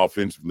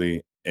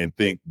offensively and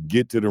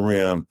get to the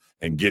rim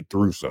and get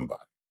through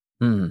somebody.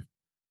 Mm-hmm.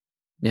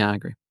 Yeah, I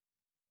agree.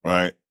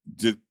 Right?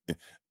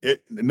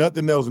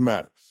 Nothing else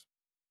matters.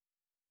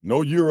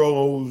 No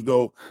Euros,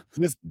 though.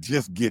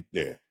 Just get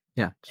there.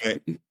 Yeah. And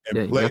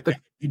play. If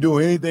you do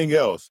anything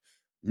else,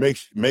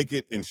 make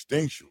it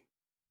instinctual.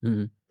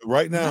 Mm-hmm.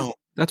 Right now,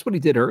 that's what he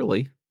did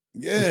early.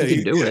 Yeah,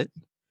 he can do it.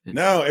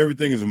 Now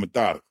everything is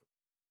methodical.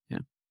 Yeah,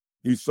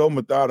 he's so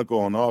methodical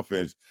on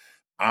offense.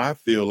 I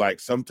feel like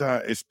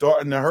sometimes it's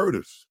starting to hurt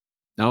us.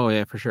 Oh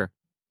yeah, for sure.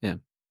 Yeah,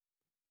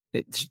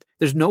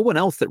 there's no one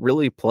else that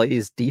really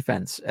plays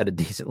defense at a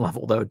decent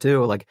level though.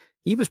 Too like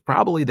he was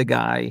probably the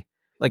guy.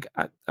 Like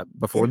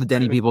before the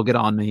Deni people get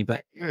on me,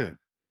 but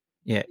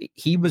yeah,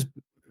 he was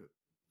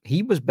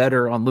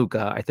better on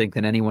Luka, I think,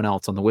 than anyone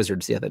else on the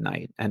Wizards the other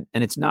night. And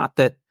it's not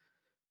that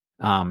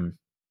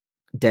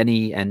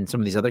Deni and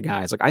some of these other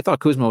guys, like I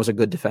thought Kuzma was a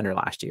good defender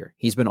last year.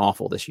 He's been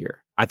awful this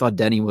year. I thought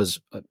Deni was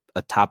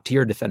a top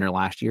tier defender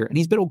last year, and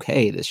he's been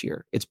okay this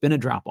year. It's been a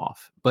drop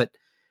off. But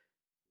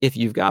if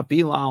you've got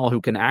Bilal who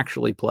can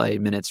actually play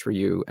minutes for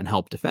you and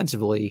help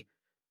defensively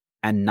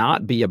and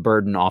not be a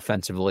burden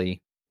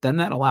offensively, then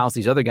that allows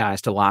these other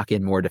guys to lock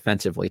in more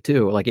defensively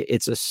too. Like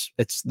it's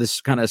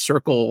this kind of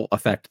circle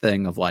effect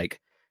thing of like,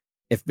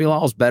 if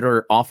Bilal's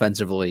better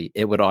offensively,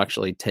 it would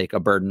actually take a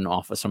burden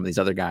off of some of these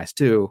other guys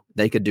too.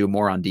 They could do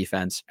more on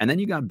defense. And then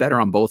you got better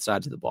on both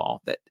sides of the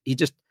ball. That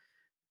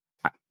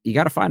you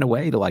got to find a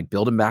way to like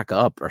build him back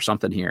up or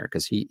something here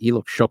because he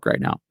looks shook right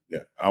now.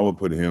 Yeah, I would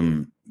put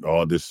him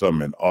all this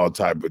summer in all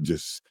type of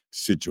just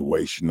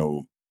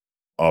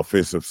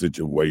offensive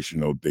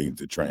situational things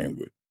to train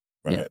with.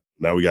 Right. Yeah.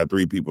 Now we got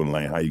 3 people in the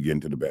lane. How you get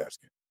into the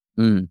basket?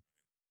 Mm.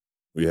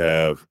 We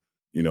have,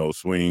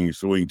 swing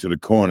to the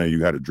corner. You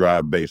got to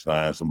drive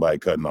baseline. Somebody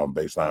cutting off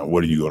baseline.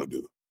 What are you going to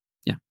do?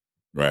 Yeah.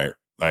 Right.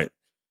 Like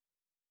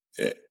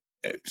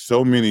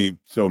so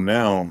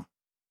now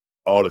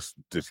all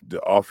the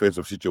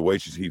offensive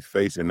situations he's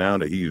facing now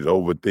that he's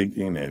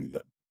overthinking and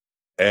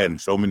adding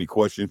so many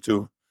questions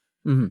to,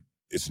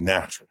 it's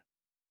natural.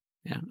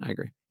 Yeah, I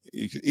agree.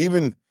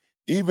 Even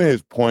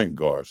his point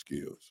guard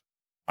skills,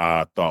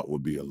 I thought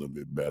would be a little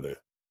bit better.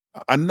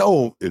 I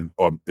know his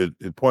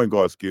point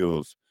guard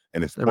skills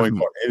and his point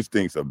guard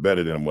instincts are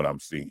better than what I'm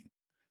seeing.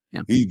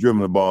 Yeah. He's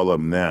dribbling the ball up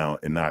now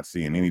and not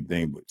seeing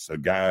anything but a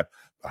guy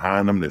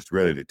behind him that's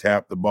ready to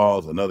tap the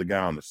balls, another guy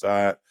on the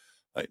side.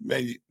 Like,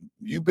 man,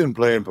 you've been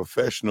playing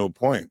professional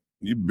point.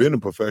 You've been a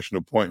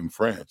professional point in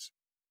France.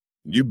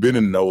 You've been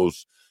in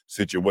those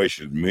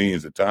situations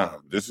millions of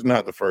times. This is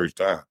not the first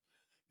time.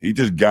 He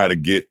just got to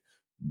get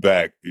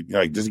back,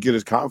 like, just get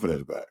his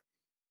confidence back.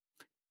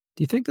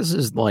 Do you think this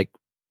is like,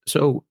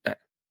 so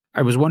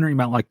I was wondering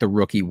about like the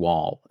rookie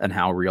wall and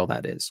how real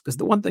that is. Because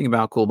the one thing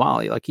about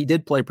Coulibaly, like he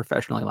did play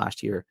professionally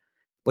last year,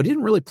 but he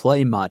didn't really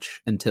play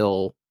much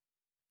until,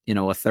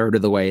 a third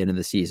of the way into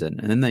the season.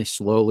 And then they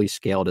slowly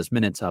scaled his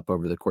minutes up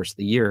over the course of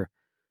the year.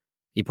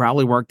 He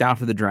probably worked out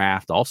for the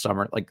draft all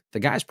summer. Like the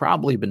guy's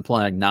probably been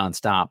playing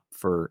nonstop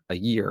for a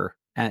year.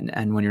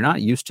 And when you're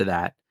not used to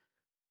that,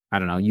 I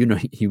don't know,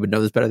 you would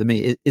know this better than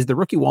me. Is the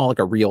rookie wall like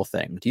a real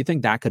thing? Do you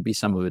think that could be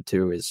some of it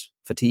too, is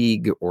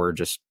fatigue or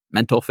just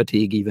mental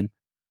fatigue even? I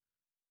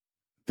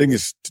think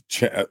it's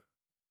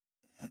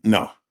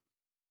no.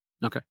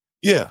 Okay.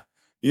 Yeah.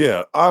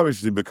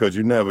 Obviously, because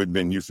you've never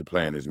been used to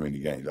playing as many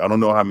games. I don't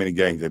know how many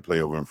games they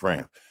play over in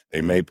France. They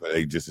may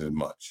play just as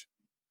much.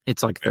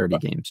 It's like 30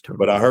 games total.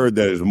 But I heard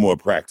that it's more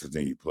practice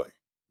than you play.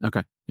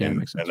 Okay. Yeah, that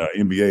makes sense.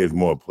 And NBA is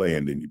more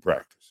playing than you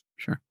practice.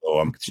 Sure.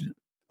 So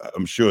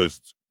I'm sure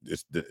it's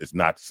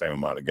not the same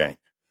amount of game.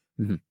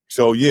 Mm-hmm.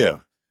 So yeah,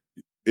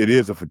 it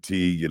is a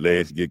fatigue. Your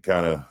legs get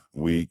kind of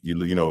weak.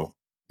 Your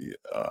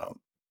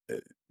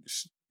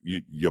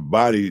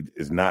body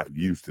is not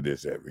used to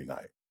this every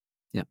night.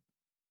 Yeah.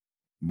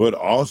 But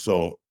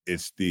also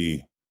it's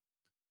the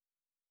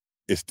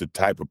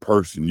type of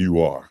person you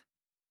are.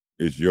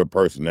 It's your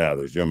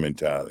personality. It's your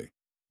mentality.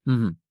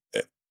 Mm-hmm.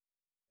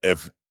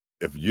 If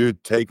you're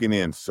taking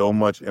in so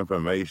much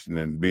information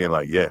and being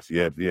like, yes,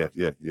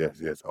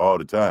 all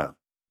the time,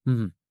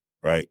 mm-hmm.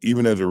 right?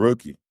 Even as a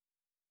rookie,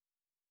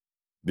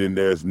 then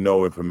there's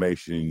no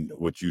information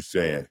what you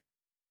saying.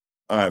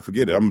 All right,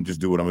 forget it. I'm gonna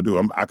just do what I'm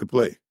gonna do. I could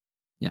play.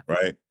 Yeah.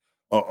 Right.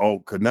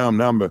 Cause now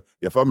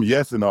if I'm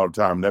yesing all the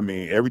time, that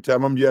means every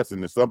time I'm yesing,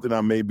 there's something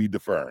I may be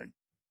deferring.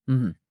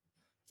 Mm-hmm.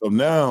 So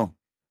now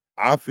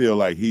I feel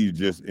like he's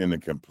just in a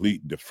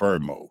complete defer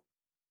mode.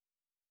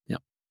 Yeah.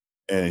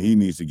 And he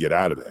needs to get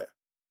out of that.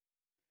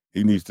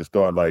 He needs to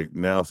start like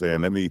now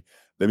saying, let me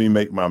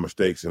make my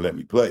mistakes and let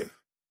me play.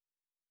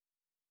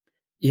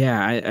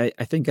 Yeah,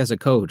 I think as a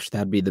coach,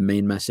 that'd be the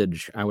main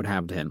message I would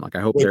have to him. Like,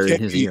 I hope they're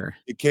in his ear.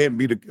 It can't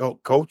be the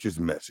coach's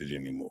message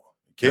anymore.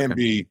 It can't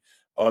be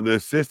the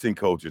assistant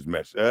coach's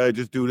message.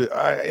 Just do this.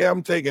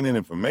 I'm taking in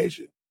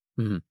information,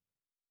 mm-hmm.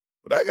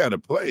 but I got to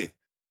play.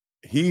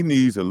 He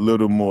needs a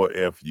little more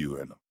FU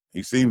in him.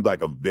 He seems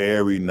like a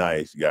very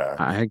nice guy.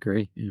 I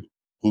agree. Yeah.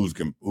 Who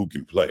can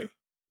play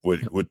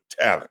with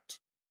talent,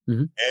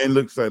 mm-hmm. and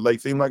looks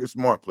seems like a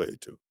smart player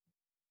too.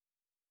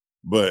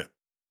 But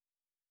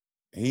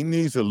he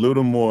needs a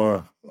little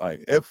more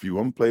like FU.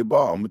 I'm gonna play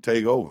ball. I'm gonna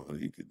take over.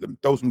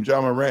 Throw some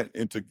John Morant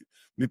in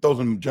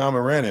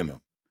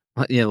him.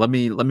 Yeah, let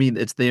me.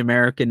 It's the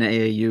American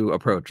AAU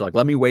approach. Like,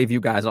 let me wave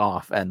you guys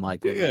off and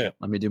let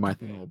me do my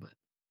thing a little bit.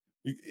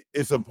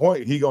 It's a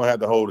point he gonna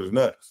have to hold his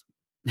nuts.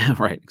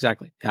 Right,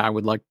 exactly. I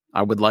would like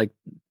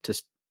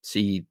to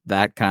see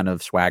that kind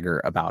of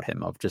swagger about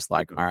him of just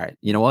like, all right,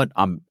 you know what?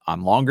 I'm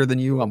longer than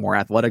you. I'm more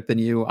athletic than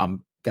you.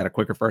 I'm got a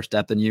quicker first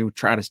step than you.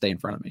 Try to stay in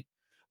front of me.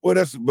 Well,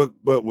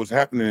 but what's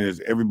happening is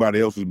everybody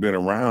else who's been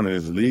around in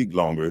this league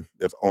longer,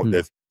 that's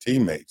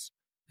teammates,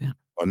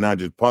 are not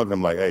just punking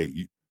him like,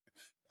 hey,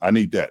 I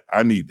need that.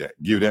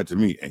 Give that to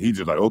me. And he's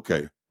just like,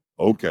 okay.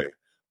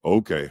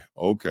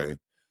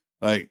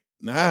 Like,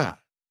 nah,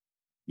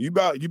 you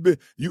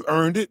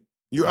earned it.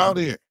 You're out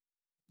here.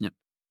 Yep.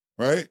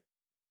 Right?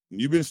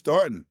 You've been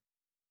starting.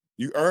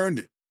 You earned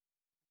it.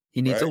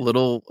 He needs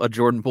a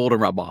Jordan Poole to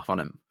rub off on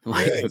him.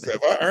 Like,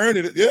 if I earned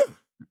it,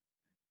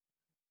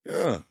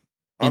 yeah.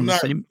 I'm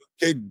not.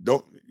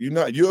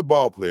 You're a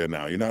ball player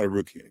now. You're not a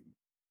rookie.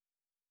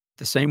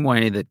 The same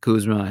way that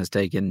Kuzma has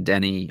taken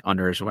Deni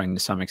under his wing to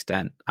some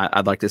extent,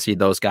 I'd like to see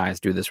those guys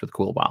do this with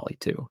Coulibaly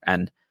too.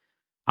 And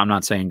I'm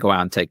not saying go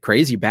out and take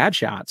crazy bad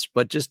shots,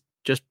 but just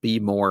be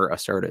more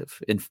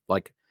assertive.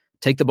 Like,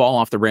 take the ball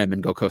off the rim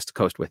and go coast to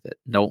coast with it.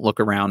 Don't look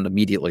around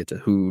immediately to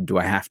who do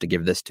I have to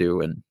give this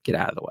to and get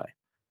out of the way.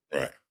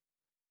 Right.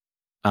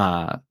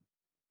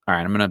 All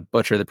right, I'm going to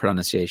butcher the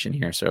pronunciation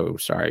here, so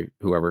sorry,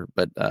 whoever.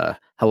 But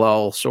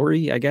Halal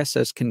Sori, I guess,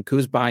 says, can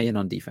Kuz buy in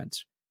on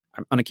defense?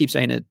 I'm going to keep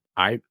saying it.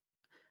 I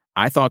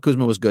thought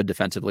Kuzma was good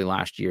defensively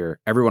last year.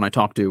 Everyone I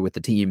talked to with the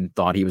team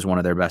thought he was one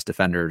of their best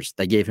defenders.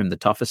 They gave him the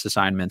toughest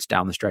assignments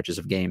down the stretches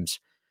of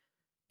games.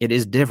 It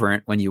is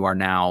different when you are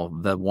now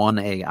the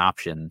 1A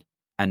option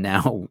and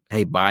now,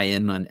 hey, buy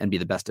in and be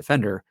the best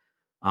defender.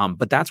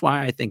 But that's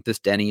why I think this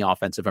Deni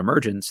offensive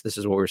emergence, this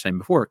is what we were saying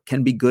before,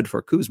 can be good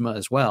for Kuzma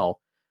as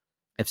well.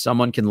 If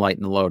someone can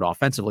lighten the load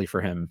offensively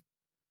for him,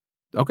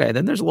 okay,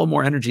 then there's a little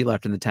more energy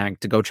left in the tank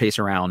to go chase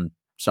around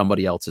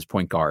somebody else's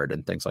point guard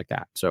and things like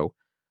that. So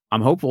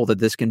I'm hopeful that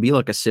this can be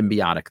like a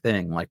symbiotic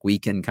thing. Like, we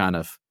can kind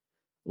of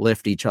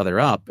lift each other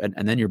up and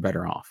then you're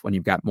better off when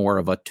you've got more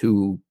of a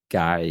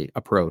two-guy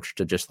approach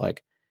to just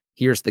like,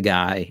 here's the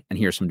guy and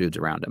here's some dudes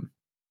around him?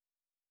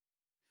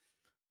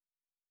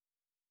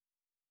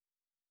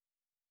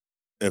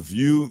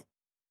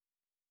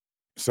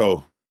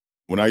 So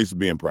when I used to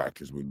be in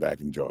practice, we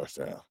back in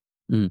Georgetown,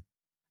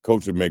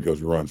 coach would make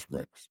us run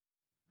sprints.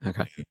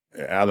 Okay.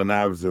 Allen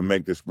Iverson would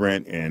make the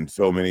sprint and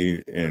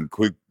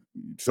quick,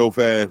 so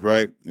fast,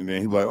 right? And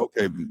then he's like,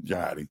 okay,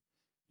 Jahadi,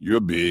 you're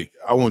big.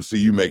 I want to see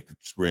you make the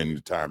sprint in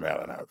the time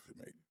Allen Iverson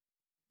made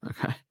it.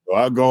 Okay. So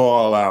I go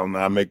all out and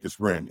I make the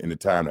sprint in the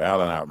time that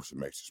Allen Iverson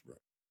makes the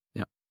sprint.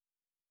 Yeah.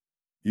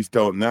 He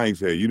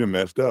said, you done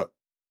messed up.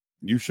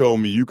 You showed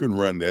me you can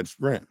run that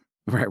sprint.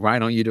 Right. Why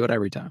don't you do it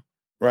every time?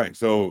 Right.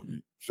 So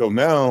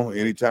now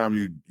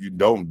anytime you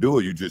don't do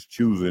it, you're just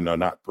choosing or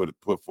not put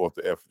forth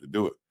the effort to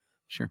do it.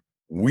 Sure.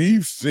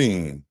 We've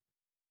seen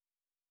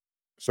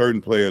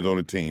certain players on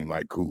the team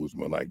like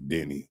Kuzma, like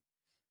Deni,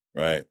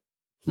 right,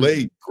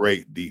 play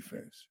great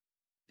defense.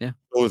 Yeah.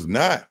 So it's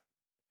not,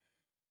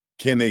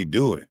 can they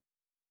do it?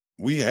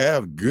 We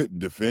have good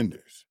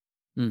defenders.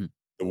 The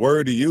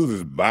word to use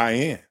is buy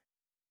in.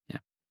 Yeah.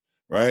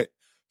 Right.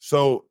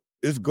 So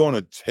it's going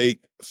to take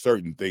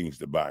certain things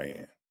to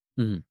buy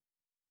in.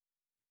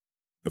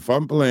 If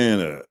I'm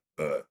playing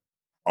a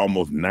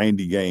almost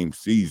 90 game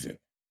season,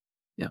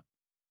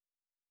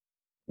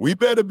 we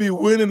better be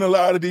winning a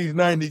lot of these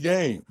 90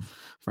 games.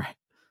 Right.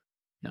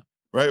 Yeah.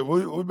 Right.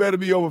 We better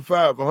be over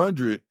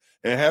 500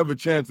 and have a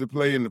chance to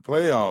play in the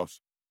playoffs.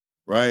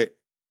 Right.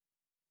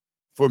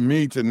 For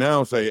me to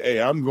now say, hey,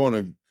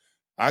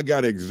 I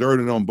got to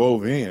exert it on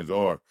both ends,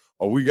 or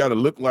we got to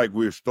look like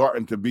we're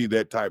starting to be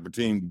that type of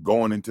team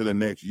going into the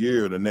next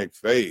year, or the next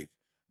phase.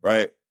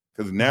 Right.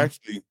 Because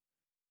naturally,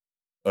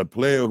 a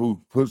player who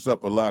puts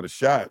up a lot of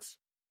shots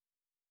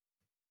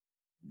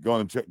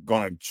going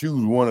to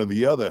choose one or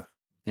the other.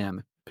 Yeah,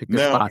 pick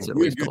their spots at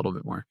least a little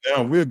bit more.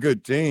 Now we're a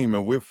good team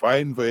and we're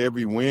fighting for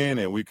every win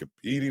and we're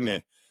competing,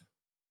 and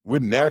we're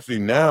naturally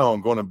now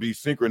going to be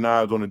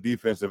synchronized on the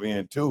defensive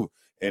end too.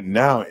 And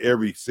now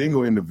every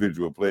single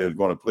individual player is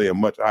going to play a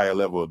much higher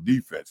level of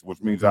defense,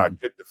 which means our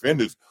good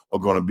defenders are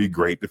going to be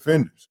great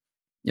defenders.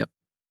 Yep.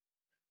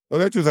 So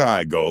that's just how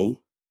I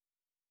go.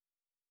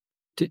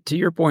 To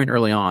your point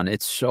early on,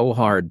 it's so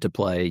hard to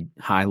play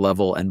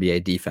high-level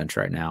NBA defense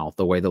right now,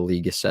 the way the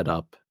league is set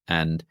up.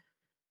 And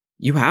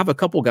you have a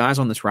couple guys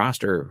on this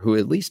roster who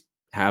at least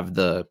have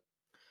the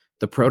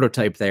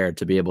prototype there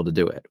to be able to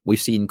do it.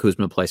 We've seen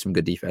Kuzma play some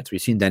good defense.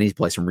 We've seen Deni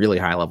play some really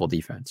high-level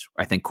defense.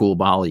 I think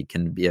Coulibaly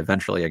can be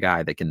eventually a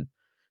guy that can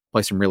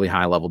play some really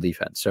high-level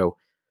defense. So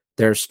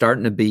there's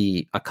starting to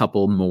be a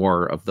couple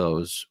more of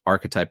those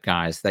archetype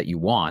guys that you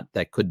want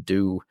that could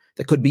be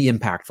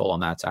impactful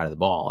on that side of the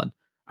ball. And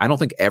I don't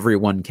think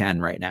everyone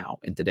can right now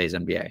in today's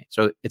NBA.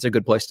 So it's a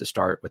good place to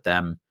start with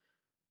them.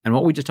 And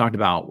what we just talked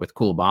about with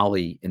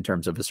Coulibaly in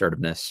terms of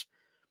assertiveness,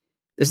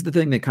 this is the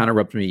thing that kind of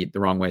rubs me the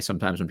wrong way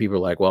sometimes when people are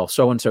like, well,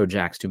 so-and-so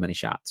jacks too many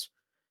shots.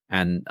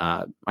 And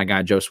my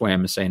guy Joe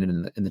Swam is saying it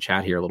in the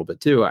chat here a little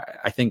bit too.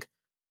 I think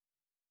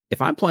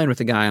if I'm playing with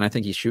a guy and I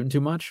think he's shooting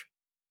too much,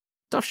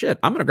 tough shit.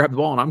 I'm going to grab the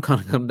ball and I'm going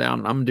to come down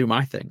and I'm going to do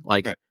my thing.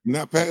 Like,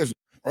 not passing.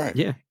 Right.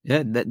 Yeah.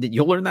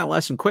 You'll learn that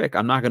lesson quick.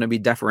 I'm not going to be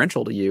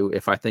deferential to you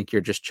if I think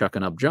you're just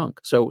chucking up junk.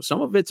 So some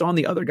of it's on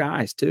the other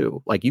guys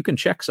too. Like you can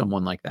check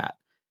someone like that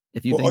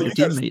if you think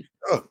your teammate.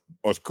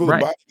 Or it's cool.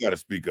 Right. You got to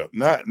speak up.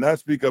 Not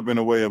speak up in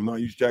a way of no,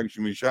 you jacking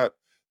too many shots.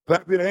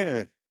 Clap your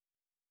hand.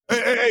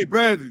 Hey,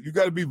 Brad, you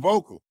got to be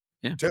vocal.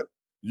 Yeah.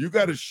 You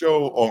got to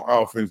show on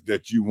offense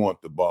that you want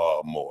the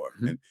ball more,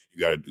 and you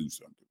got to do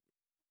something.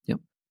 Yep.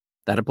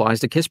 That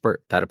applies to Kispert.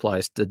 That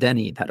applies to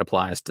Deni. That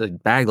applies to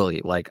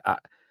Bagley. Like.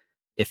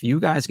 If you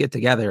guys get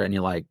together and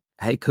you're like,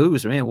 hey,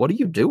 Kuz, man, what are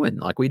you doing?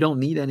 Like, we don't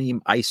need any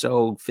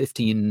ISO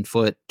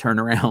 15-foot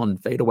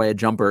turnaround fadeaway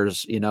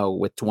jumpers,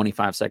 with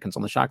 25 seconds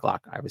on the shot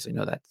clock. I obviously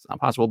know that's not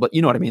possible, but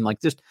you know what I mean?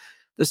 Like, just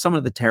some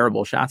of the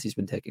terrible shots he's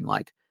been taking.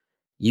 Like,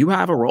 you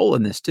have a role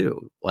in this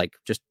too. Like,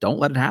 just don't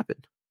let it happen.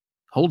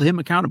 Hold him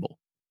accountable.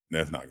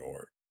 That's not going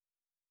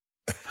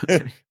to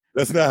work.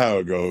 That's not how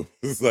it goes.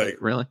 It's like,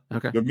 really?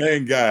 Okay. The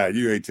main guy,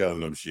 you ain't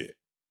telling them shit.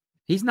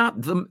 He's not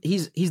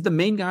he's the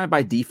main guy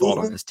by default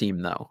on this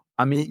team, though.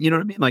 I mean, you know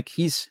what I mean? Like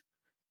he's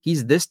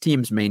this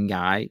team's main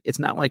guy. It's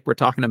not like we're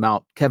talking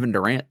about Kevin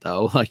Durant,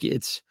 though.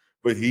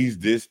 But he's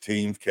this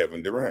team's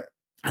Kevin Durant.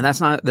 And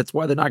that's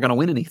why they're not going to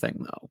win anything,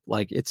 though.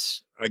 Like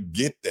I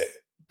get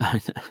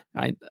that.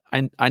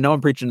 I know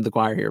I'm preaching to the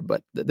choir here,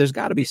 but there's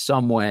got to be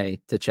some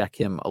way to check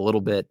him a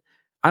little bit.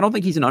 I don't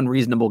think he's an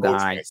unreasonable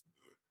guy.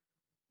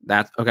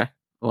 That's okay.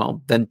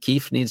 Well, then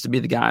Keefe needs to be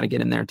the guy to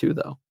get in there too,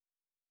 though.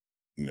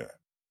 Yeah.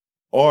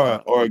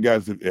 Or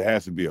guys, it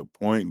has to be a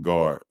point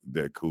guard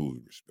that Cool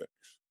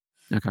respects.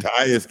 Okay.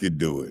 Tyus could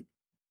do it,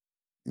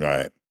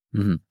 right?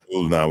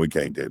 Cool, now we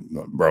can't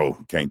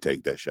can't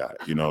take that shot.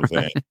 You know what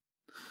I'm saying?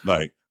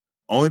 Like,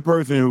 only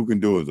person who can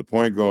do it is a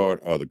point guard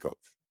or the coach,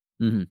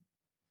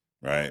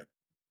 right?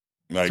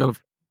 Like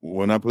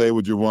when I played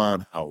with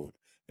Juwan Howard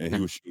and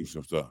he was shooting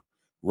some stuff,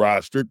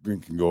 Rod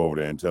Strickland can go over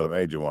there and tell him,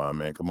 "Hey, Juwan,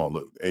 man, come on,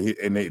 look," and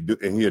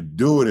he'll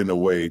do it in a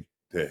way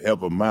to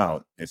help him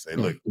out and say,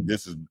 "Look,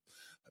 this is."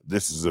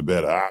 this is a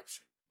better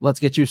option. Let's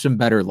get you some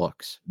better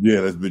looks.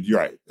 Yeah, that's but you're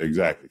right,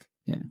 exactly.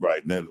 Yeah.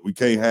 Right. Now we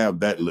can't have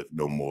that look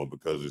no more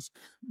because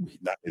we're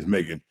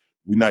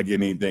not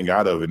getting anything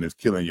out of it, and it's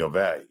killing your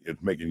value.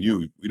 It's making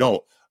you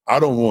I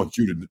don't want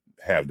you to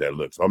have that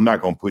look. So I'm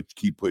not gonna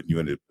keep putting you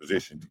in a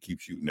position to keep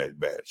shooting that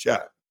bad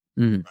shot.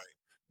 Mm-hmm. Right.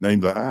 Now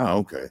you're like,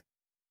 okay.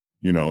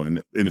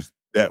 And it's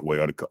that way.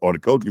 Or the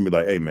coach can be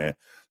like, hey man,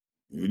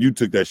 you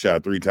took that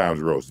shot 3 times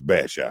in a row. It's a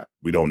bad shot.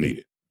 We don't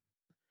need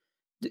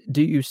it.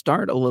 Do you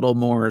start a little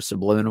more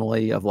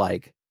subliminally of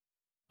like,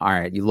 all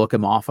right, you look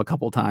him off a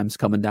couple times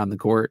coming down the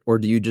court, or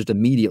do you just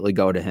immediately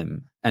go to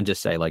him and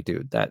just say like,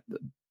 dude,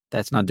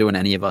 that's not doing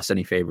any of us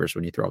any favors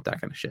when you throw up that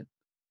kind of shit?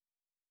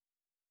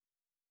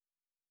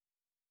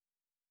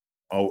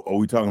 Oh, are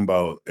we talking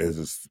about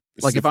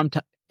like if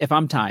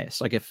I'm Tyus,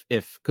 like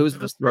if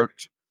Kuzma's throw,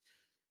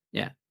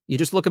 yeah, you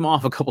just look him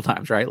off a couple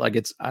times, right?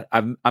 Like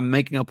I'm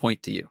making a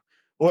point to you.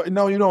 Well,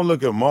 no, you don't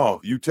look him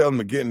off. You tell him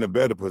to get in a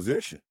better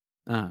position.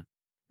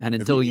 And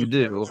until you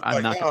do,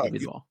 I'm not going to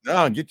give you the ball.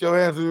 No, get your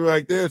hands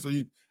right there so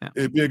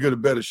it'd be a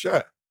better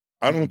shot.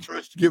 I don't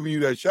trust giving you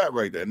that shot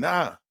right there.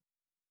 Nah.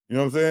 You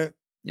know what I'm saying?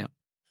 Yeah.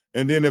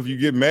 And then if you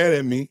get mad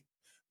at me,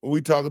 we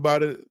talk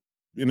about it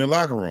in the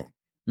locker room.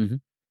 Mm-hmm.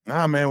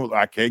 Nah, man,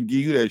 I can't give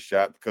you that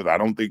shot because I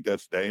don't think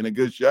that's staying a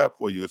good shot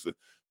for you.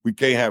 We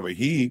can't have a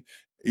he's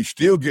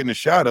still getting a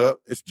shot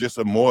up. It's just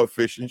a more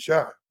efficient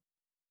shot.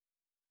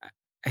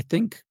 I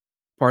think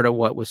part of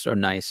what was so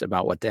nice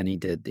about what Deni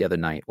did the other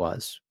night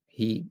was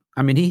he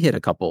hit a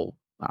couple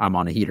I'm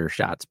on a heater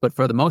shots, but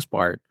for the most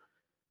part,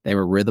 they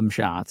were rhythm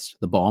shots.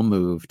 The ball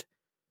moved.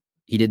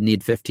 He didn't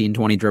need 15,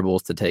 20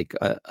 dribbles to take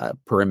a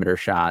perimeter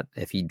shot.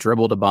 If he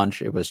dribbled a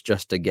bunch, it was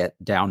just to get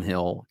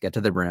downhill, get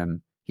to the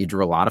rim. He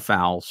drew a lot of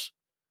fouls.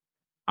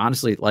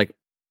 Honestly, like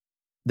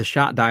the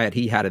shot diet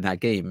he had in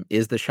that game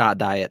is the shot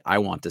diet I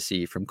want to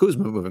see from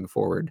Kuzma moving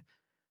forward.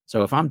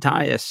 So if I'm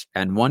Tyus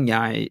and one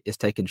guy is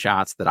taking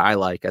shots that I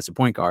like as a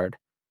point guard,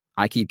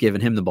 I keep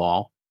giving him the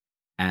ball.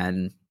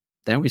 And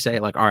then we say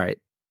like, all right,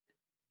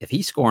 if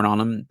he's scoring on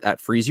him,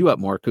 that frees you up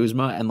more,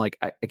 Kuzma. And like,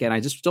 I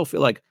just still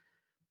feel like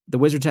the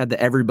Wizards had the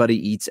everybody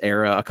eats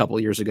era a couple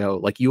of years ago.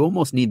 Like you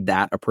almost need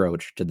that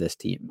approach to this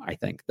team. I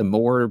think the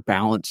more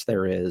balance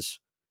there is,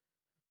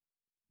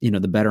 the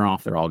better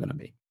off they're all going to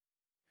be.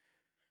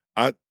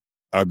 I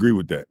agree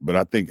with that. But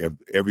I think if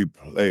every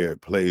player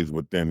plays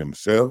within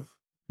himself,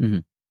 mm-hmm.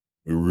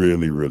 we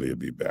really, really will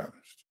be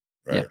balanced.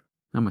 Right.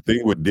 Yeah, the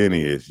thing with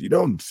Deni is you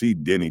don't see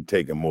Deni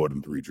taking more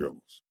than 3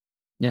 dribbles.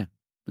 Yeah.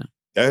 No.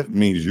 That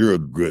means you're a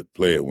good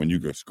player when you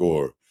can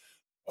score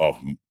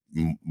off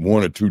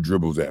 1 or 2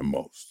 dribbles at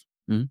most.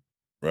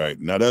 Mm-hmm. Right.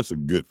 Now that's a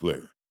good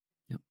player.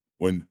 Yep.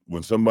 When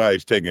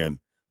somebody's taking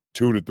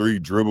 2 to 3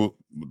 dribble,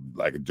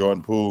 like a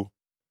Jordan Poole,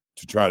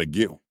 to try to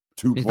get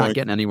 2 points. He's not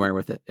getting anywhere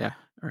with it. Yeah.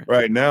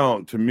 Right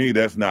now, to me,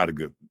 that's not a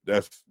good.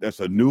 That's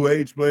a new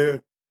age player.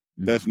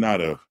 Mm-hmm. That's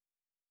not a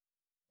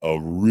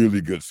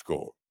really good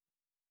scorer.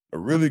 A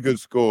really good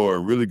scorer, a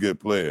really good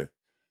player,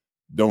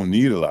 don't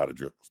need a lot of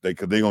dribbles.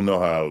 Because they don't know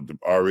how to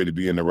already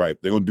be in the right.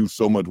 They're gonna do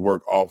so much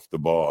work off the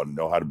ball and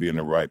know how to be in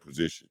the right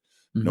position,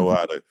 mm-hmm. know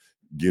how to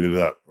get it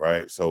up.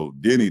 Right. So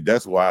Deni,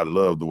 that's why I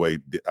love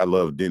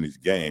Deni's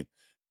game.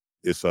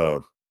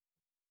 It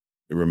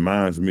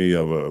reminds me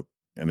of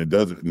and it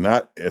doesn't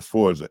not as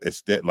far as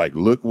that like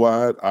look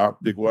wise,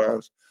 optic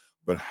wise,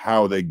 but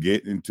how they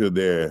get into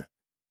their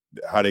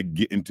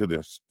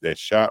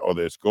shot or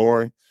their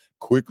scoring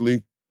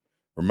quickly.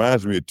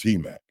 Reminds me of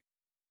T-Mac.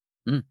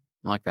 I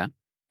like that.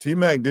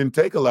 T-Mac didn't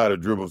take a lot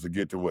of dribbles to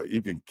get to what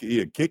he'll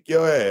kick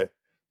your ass.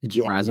 He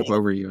just rise up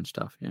over you and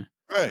stuff. Yeah.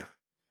 Right.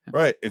 Yeah.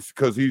 Right. It's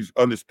because he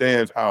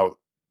understands the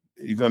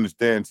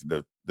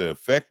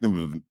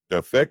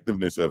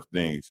effectiveness of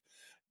things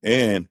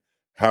and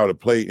how to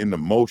play in the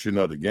motion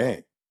of the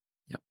game.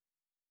 Yep.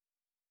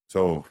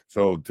 So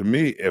to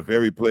me, if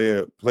every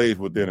player plays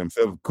within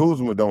himself,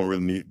 Kuzma don't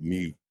really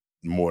need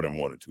more than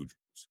 1 or 2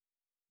 dribbles.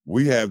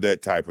 We have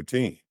that type of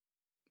team.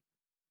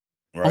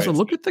 Right? Also,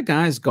 look at the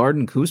guys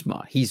guarding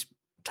Kuzma. He's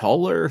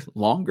taller,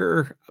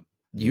 longer,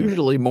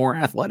 usually more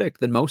athletic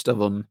than most of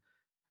them.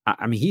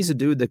 I mean, he's a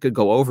dude that could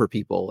go over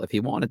people if he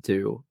wanted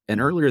to.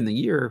 And earlier in the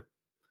year,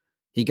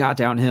 he got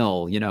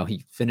downhill,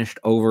 he finished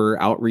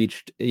over,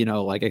 outreached,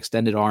 like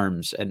extended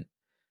arms. And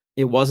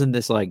it wasn't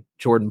this like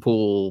Jordan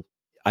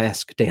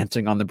Poole-esque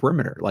dancing on the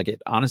perimeter. Like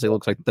it honestly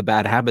looks like the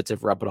bad habits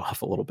have rubbed it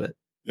off a little bit.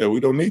 Yeah, we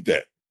don't need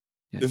that.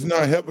 Yeah. It's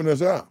not helping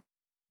us out.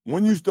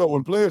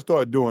 When players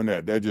start doing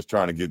that, they're just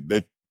trying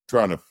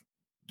to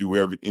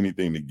do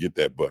anything to get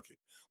that bucket.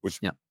 Which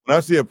when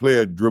I see a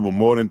player dribble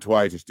more than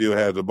twice and still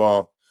has the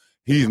ball,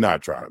 he's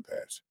not trying to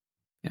pass.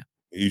 Yeah.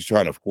 He's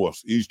trying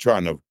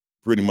to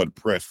pretty much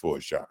press for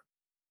a shot.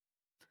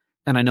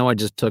 And I know I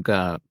just took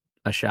a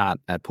shot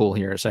at Poole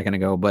here a second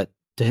ago, but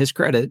to his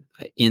credit,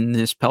 in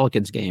this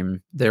Pelicans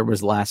game, there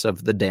was less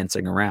of the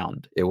dancing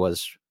around. It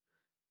was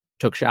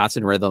took shots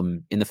in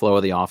rhythm in the flow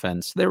of the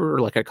offense. There were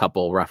like a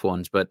couple rough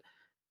ones, but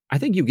I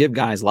think you give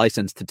guys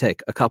license to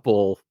take a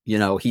couple,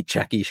 heat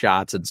checky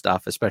shots and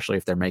stuff, especially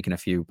if they're making a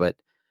few. But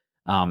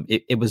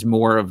It was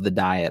more of the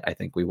diet I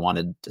think we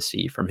wanted to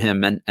see from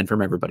him and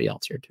from everybody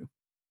else here too.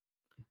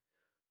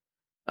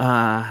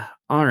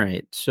 All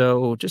right.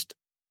 So just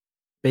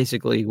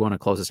basically want to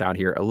close this out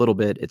here a little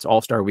bit. It's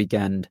All-Star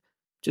weekend.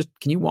 Just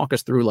can you walk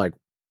us through, like,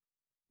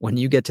 when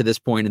you get to this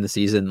point in the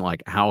season,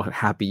 like how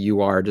happy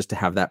you are just to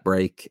have that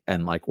break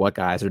and like what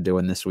guys are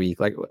doing this week?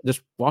 Like,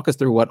 just walk us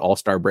through what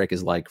All-Star break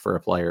is like for a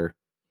player,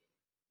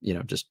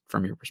 just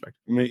from your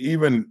perspective. I mean,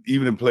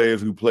 even the players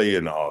who play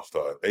in the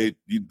All-Star,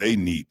 they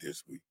need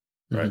this week,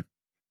 right?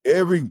 Mm-hmm.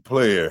 Every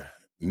player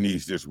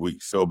needs this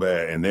week so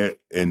bad.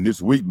 And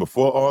this week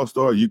before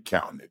All-Star, you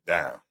counting it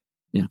down.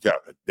 Yeah. You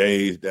count the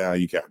days down,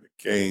 you count the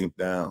games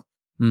down.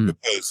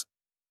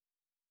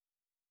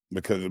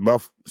 Because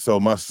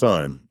my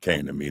son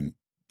came to me the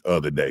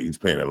other day. He's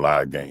playing a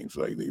lot of games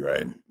lately,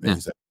 right? And he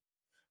said,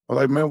 I'm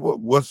like, man,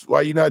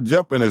 why you not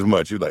jumping as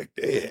much? He's like,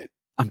 Dad,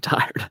 I'm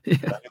tired.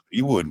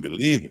 You wouldn't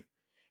believe it.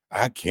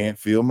 I can't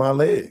feel my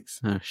legs.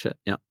 Oh shit.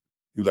 Yeah.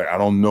 He's like, I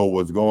don't know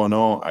what's going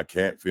on. I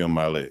can't feel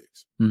my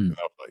legs. And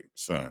I was like,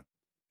 son,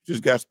 you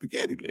just got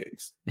spaghetti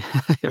legs.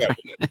 You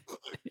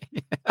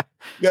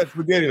got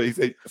spaghetti legs.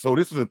 He said, so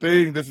this is a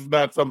thing? This is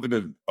not something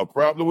that's a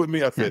problem with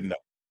me? I said, no.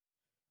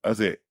 I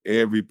said,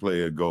 every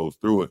player goes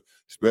through it,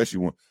 especially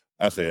when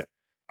I said,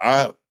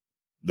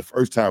 the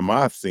first time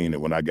I've seen it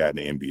when I got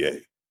in the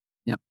NBA.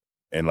 Yep.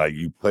 And like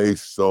you play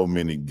so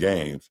many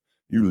games,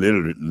 you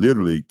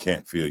literally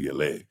can't feel your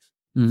legs.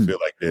 You feel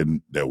like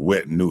they're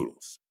wet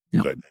noodles.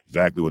 Yep. Like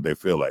exactly what they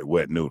feel like,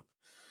 wet noodles.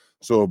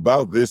 So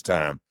about this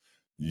time,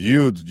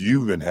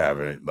 you've been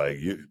having it like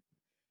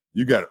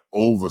you got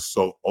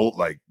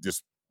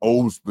just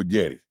old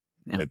spaghetti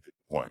at this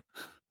point.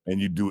 And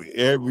you do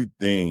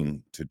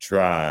everything to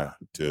try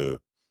to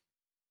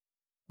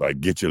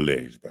like get your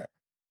legs back.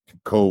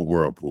 Cold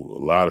whirlpool,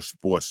 a lot of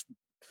sports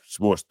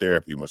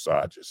therapy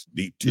massages,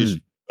 deep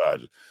tissue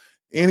massages,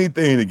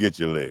 anything to get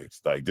your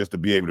legs, like just to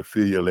be able to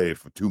feel your legs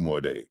for 2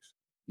 more days.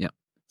 Yeah.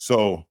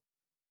 So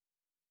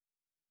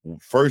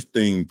first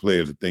thing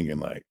players are thinking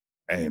like,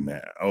 hey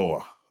man,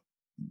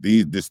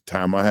 this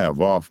time I have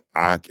off,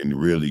 I can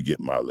really get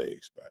my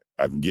legs back.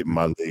 I can get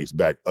my legs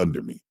back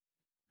under me.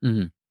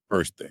 Mm-hmm.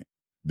 First thing.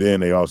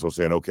 Then they also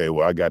saying, okay,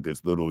 well, I got this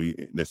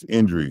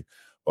injury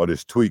or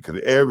this tweak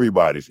because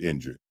everybody's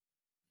injured.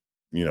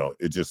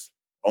 It just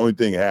only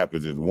thing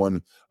happens is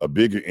a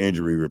bigger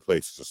injury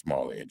replaces a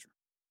smaller injury.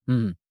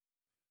 Mm-hmm.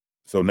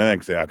 So now I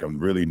can say I can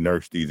really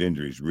nurse these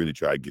injuries, really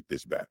try to get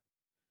this back.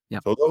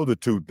 Yep. So those are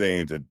 2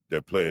 things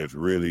that players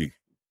really.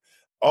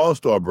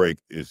 All-Star break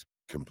is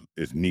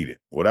needed.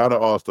 Without an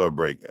All-Star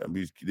break,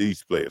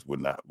 these players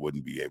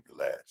wouldn't be able to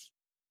last.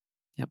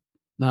 Yep,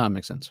 no, that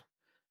makes sense.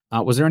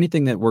 Was there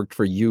anything that worked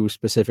for you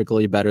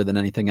specifically better than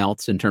anything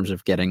else in terms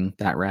of getting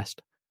that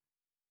rest?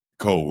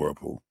 Cold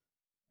whirlpool.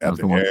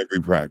 After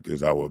every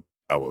practice, I would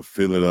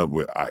fill it up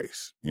with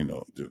ice.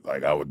 Just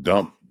like I would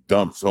dump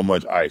so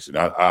much ice, and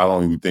I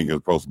don't even think it was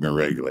supposed to be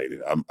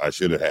regulated. I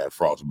should have had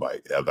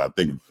frostbite. As I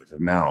think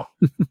now,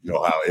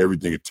 how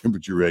everything is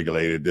temperature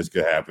regulated. This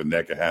could happen,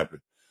 that could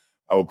happen.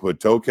 I would put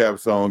toe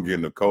caps on, get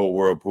in the cold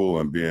whirlpool,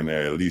 and be in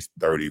there at least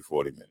 30,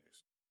 40 minutes.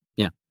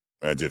 Yeah,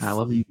 I just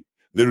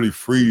literally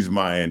freeze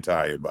my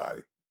entire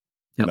body.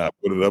 Yep. And I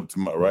put it up to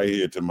right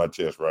here to my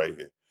chest right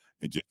here,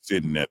 and just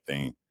sit in that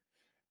thing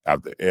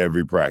after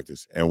every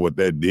practice. And what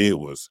that did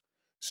was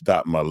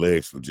stop my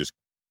legs from just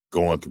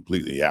going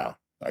completely out.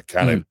 I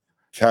kind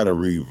of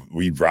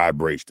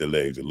re-vibrates the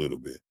legs a little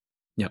bit.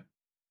 Yep.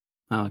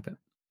 I like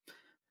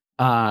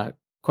that.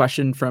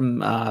 Question from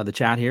the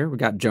chat here. We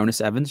got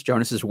Jonas Evans.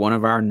 Jonas is one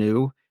of our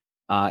new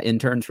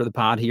interns for the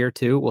pod here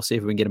too. We'll see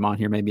if we can get him on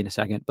here maybe in a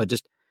second. But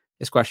just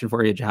this question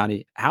for you,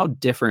 Jahadi. How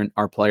different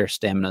are player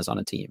staminas on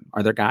a team?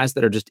 Are there guys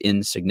that are just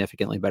in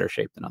significantly better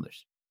shape than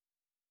others?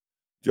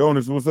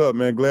 Jonas, what's up,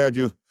 man? Glad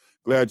you're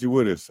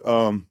with us.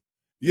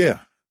 Yeah.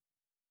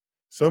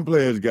 Some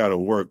players got to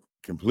work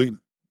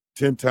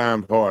 10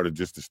 times harder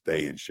just to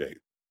stay in shape.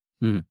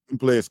 Some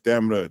players'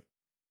 stamina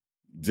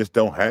just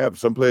don't have.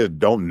 Some players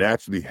don't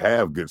naturally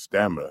have good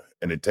stamina,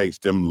 and it takes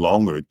them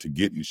longer to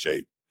get in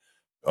shape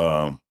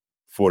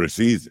for the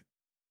season.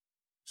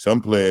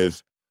 Some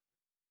players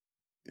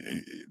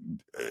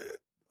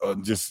are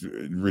just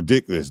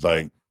ridiculous,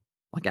 like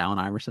Allen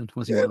Iverson.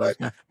 Was he one of those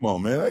guys? Come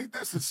on, man! Like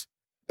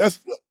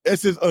that's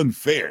just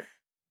unfair.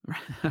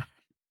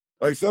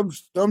 Like some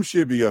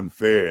should be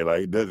unfair.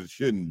 Like it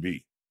shouldn't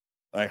be.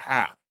 Like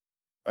how?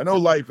 I know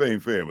life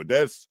ain't fair, but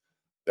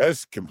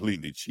that's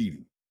completely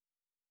cheating.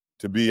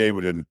 To be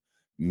able to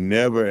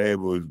never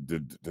able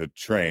to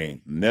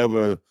train,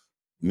 never,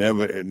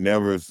 able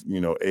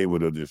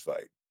to just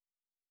like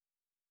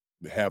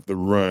have to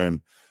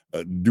run,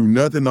 do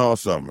nothing all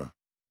summer,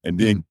 and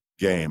then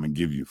game and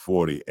give you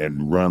 40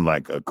 and run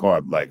like a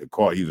car.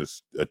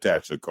 He's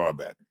attached to a car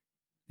battery.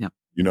 Yep.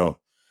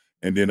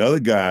 And then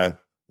other guys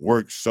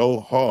work so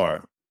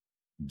hard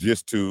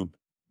just to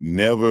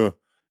never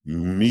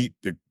meet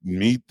the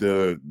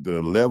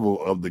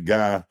level of the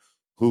guy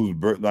who's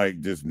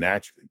like just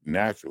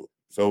natural.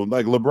 So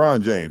like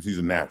LeBron James, he's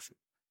a natural.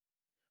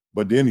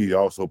 but then he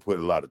also put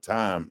a lot of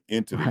time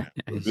into the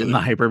He's in the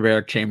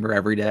hyperbaric chamber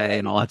every day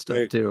and all that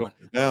stuff too.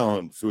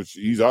 Down, so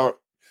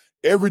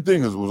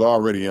everything was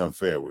already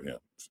unfair with him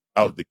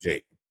out the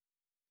gate.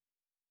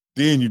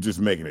 Then you're just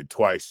making it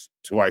twice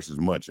as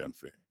much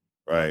unfair,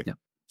 right? Yep.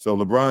 So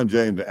LeBron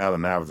James and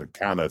Allen Iverson are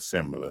kind of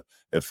similar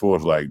as far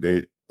as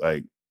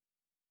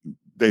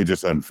they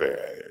just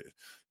unfair.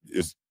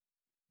 It's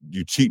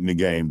you cheating the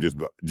game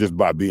just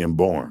by being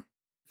born.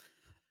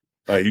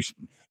 Like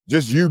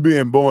you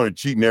being born and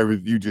cheating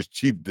everything, you just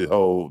cheat the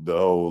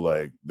whole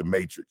like the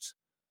matrix.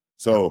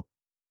 So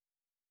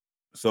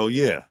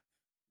yeah.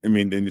 I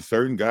mean, then there's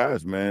certain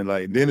guys, man.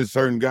 Like then there's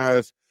certain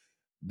guys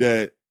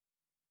that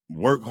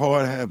work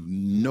hard, have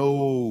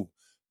no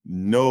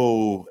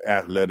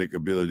athletic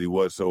ability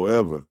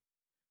whatsoever,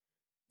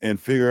 and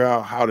figure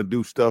out how to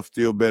do stuff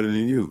still better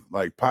than you.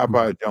 Like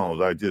Popeye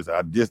Jones,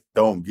 I just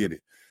don't get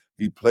it.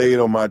 We played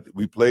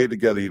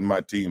together, he's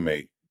my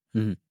teammate.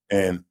 Mm-hmm.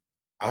 And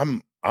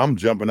I'm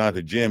jumping out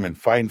the gym and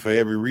fighting for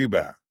every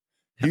rebound.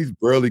 He's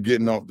barely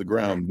getting off the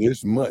ground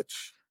this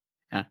much.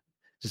 Yeah.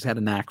 Just had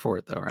a knack for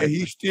it though, right? And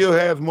he still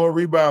has more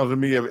rebounds than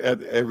me at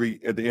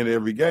the end of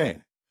every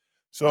game.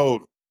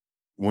 So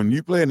when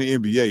you play in the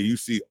NBA, you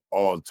see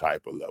all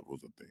type of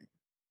levels of things.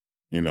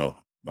 You know,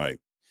 like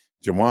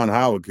Juwan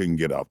Howard couldn't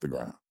get off the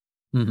ground.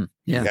 Mm-hmm.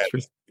 Yeah,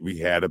 we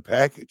had a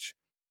package,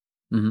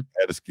 had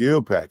a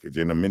skill package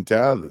and a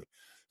mentality.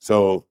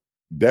 So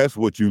that's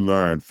what you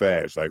learn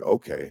fast. Like,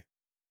 okay,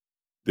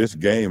 this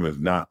game is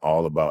not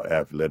all about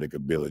athletic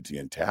ability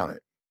and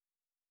talent.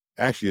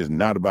 Actually, it's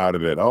not about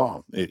it at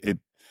all. It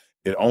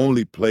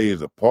only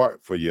plays a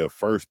part for your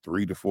first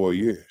 3 to 4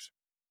 years.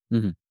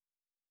 Mm-hmm.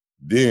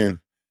 Then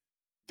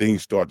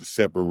things start to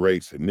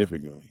separate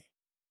significantly,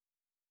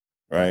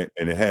 right?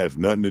 And it has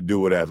nothing to do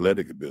with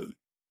athletic ability.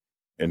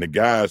 And the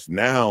guys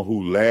now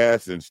who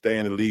last and stay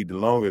in the league the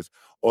longest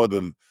are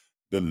the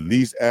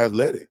least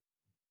athletic.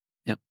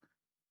 Yep,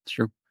 it's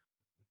true.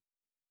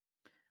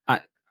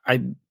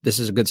 This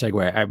is a good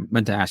segue. I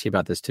meant to ask you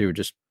about this too.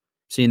 Just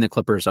seeing the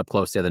Clippers up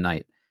close the other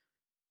night.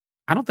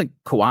 I don't think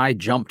Kawhi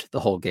jumped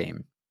the whole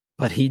game,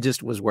 but he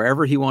just was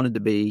wherever he wanted to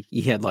be.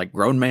 He had like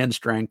grown man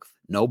strength.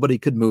 Nobody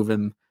could move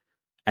him.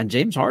 And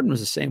James Harden was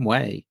the same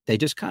way. They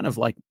just kind of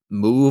like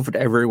moved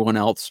everyone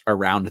else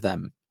around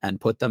them and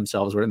put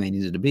themselves where they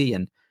needed to be.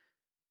 And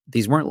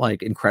these weren't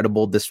like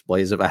incredible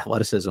displays of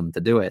athleticism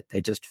to do it. They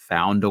just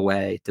found a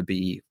way to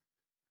be,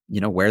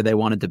 where they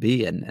wanted to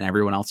be. And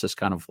everyone else just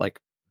kind of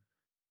like,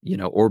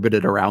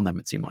 orbited around them,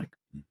 it seemed like.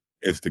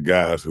 It's the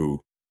guys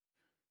who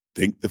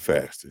think the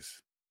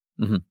fastest,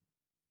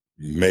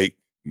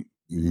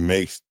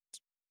 makes.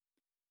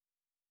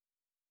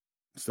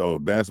 So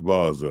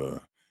basketball is a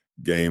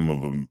game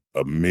of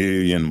a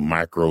million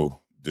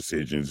micro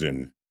decisions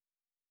in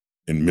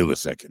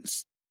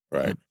milliseconds,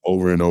 right?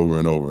 Over and over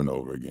and over and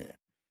over again.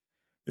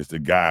 It's the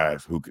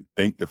guys who can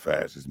think the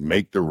fastest,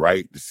 make the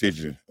right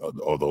decision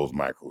of those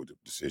micro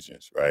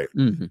decisions, right?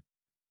 Mm-hmm.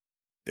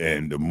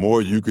 And the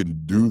more you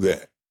can do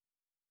that,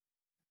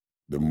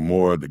 the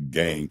more the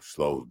game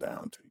slows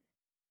down to you.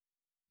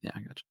 Yeah, I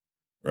got you.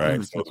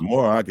 Right? So the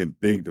more I can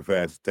think the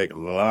fastest, take a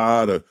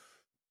lot of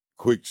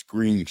quick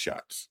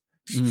screenshots,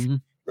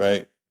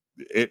 right?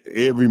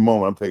 Every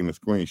moment I'm taking a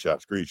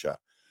screenshot,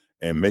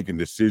 and making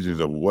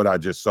decisions of what I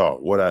just saw,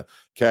 what I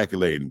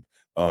calculating,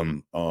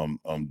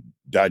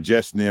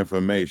 digesting the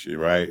information,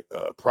 right?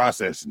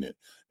 Processing it,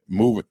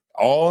 moving,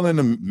 all in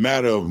a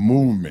matter of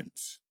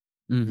movements.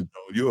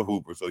 You're a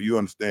hooper, so you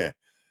understand.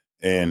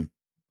 And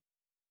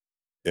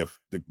if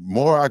the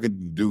more I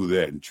could do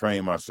that and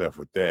train myself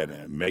with that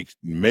and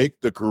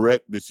make the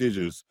correct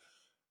decisions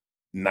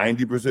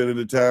 90% of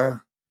the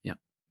time,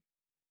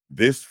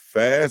 this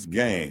fast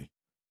game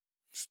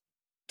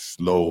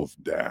slows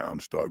down,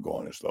 start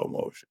going in slow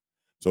motion.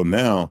 So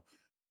now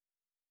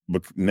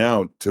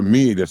to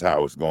me, that's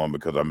how it's going,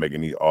 because I'm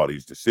making all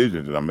these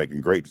decisions, and I'm making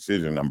great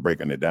decisions, and I'm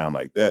breaking it down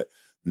like that.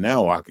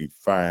 Now I can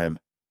find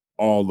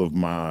all of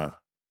my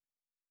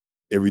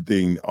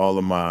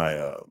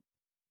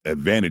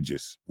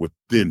advantages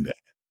within that.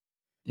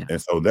 Yeah.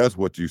 And so that's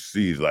what you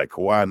see is like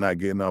Kawhi not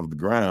getting off the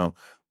ground.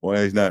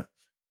 Well, he's not,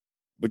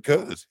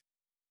 because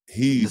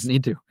he doesn't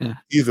need to. Yeah.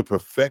 He's a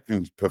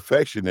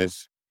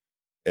perfectionist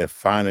at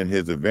finding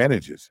his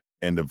advantages.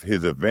 And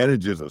his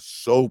advantages are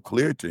so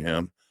clear to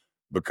him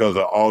because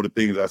of all the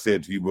things I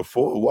said to you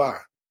before. Why?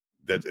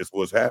 That is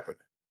what's happening.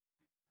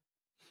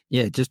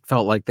 Yeah, it just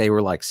felt like they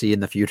were like seeing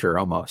the future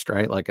almost,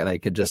 right? Like they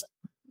could just,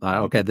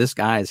 okay, this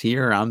guy is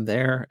here, I'm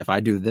there. If I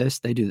do this,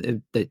 they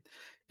do it.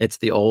 It's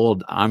the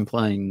old, I'm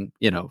playing,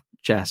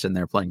 chess and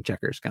they're playing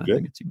checkers kind of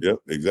thing. It seems. Yep,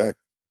 exactly.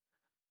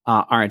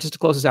 All right, just to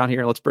close us out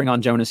here, let's bring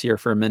on Jonas here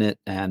for a minute,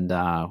 and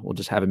we'll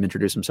just have him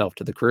introduce himself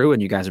to the crew.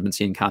 And you guys have been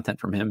seeing content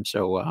from him,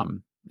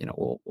 so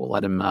we'll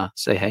let him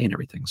say hey and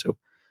everything. So,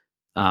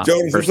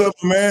 Jonas, what's up,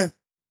 man?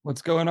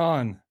 What's going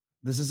on?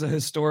 This is a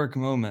historic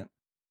moment.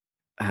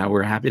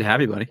 We're happy to have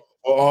you, buddy.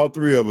 Well, all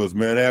three of us,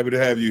 man. Happy to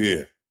have you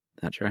here.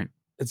 That's right.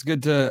 It's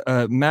good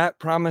to. Matt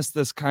promised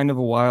this kind of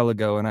a while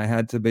ago, and I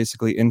had to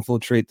basically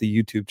infiltrate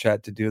the YouTube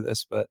chat to do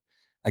this, but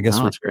I guess Oh,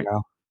 we're that's great.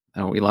 now.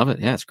 Oh, we love it.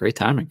 Yeah, it's great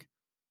timing.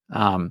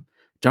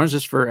 Jonas,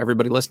 just for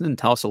everybody listening,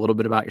 tell us a little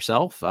bit about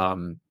yourself.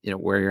 Where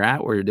you're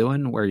at, where you're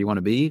doing, where you want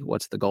to be,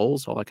 what's the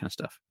goals, all that kind of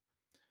stuff.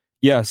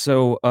 Yeah,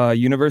 so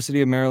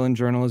University of Maryland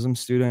journalism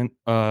student.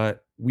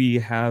 We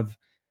have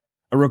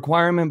a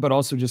requirement, but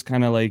also just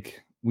kind of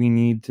like we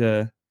need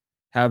to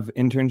have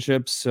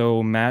internships.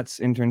 So Matt's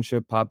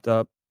internship popped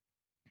up.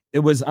 It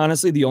was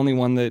honestly the only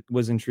one that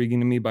was intriguing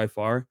to me by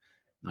far.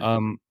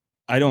 Nice.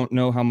 I don't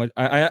know how much.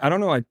 I don't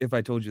know if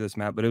I told you this,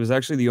 Matt, but it was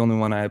actually the only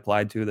one I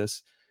applied to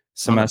this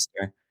semester.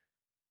 Okay.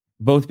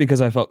 Both because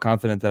I felt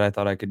confident that I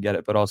thought I could get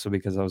it, but also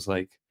because I was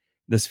like,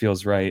 this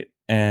feels right.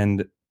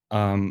 And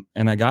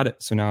I got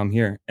it. So now I'm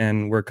here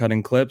and we're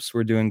cutting clips.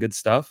 We're doing good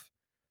stuff.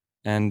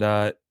 And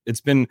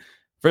it's been,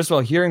 first of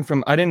all, hearing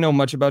from, I didn't know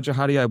much about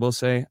Jahadi. I will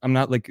say I'm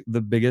not like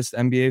the biggest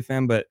NBA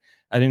fan, but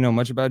I didn't know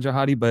much about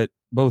Jahadi, but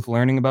both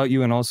learning about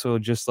you and also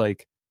just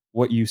like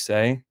what you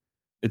say,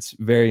 it's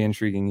very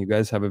intriguing. You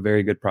guys have a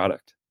very good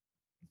product.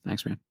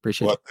 Thanks, man.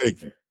 Appreciate it.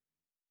 Thank you.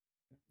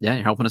 Yeah,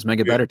 you're helping us make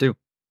it better too.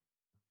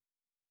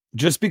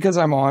 Just because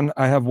I'm on,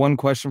 I have one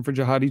question for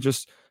Jahadi.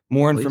 Just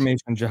more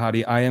information,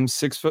 Jahadi. I am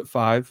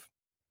 6'5",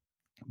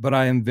 but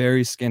I am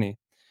very skinny.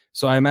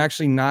 So I'm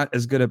actually not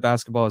as good at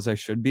basketball as I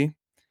should be.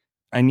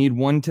 I need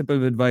one tip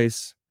of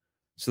advice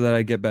so that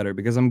I get better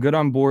because I'm good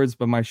on boards,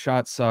 but my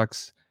shot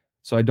sucks.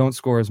 So I don't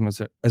score as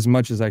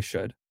much as I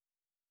should.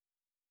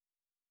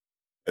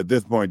 At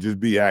this point, just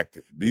be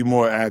active. Be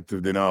more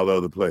active than all the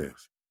other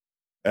players.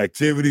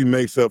 Activity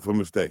makes up for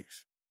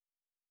mistakes.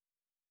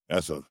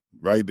 That's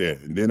right there.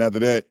 And then after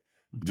that,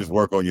 just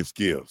work on your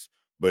skills.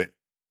 But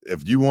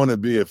if you want to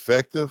be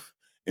effective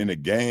in a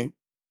game,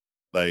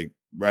 like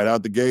right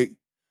out the gate,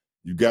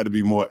 you got to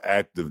be more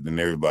active than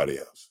everybody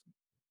else.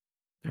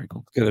 Very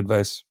cool. Good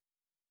advice.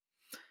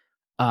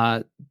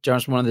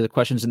 Jonas, one of the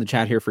questions in the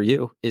chat here for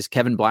you is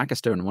Kevin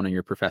Blackistone one of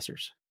your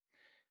professors?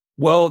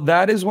 Well,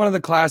 that is one of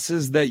the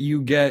classes that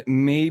you get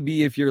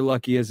maybe if you're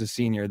lucky as a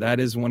senior. That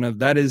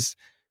is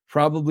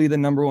probably the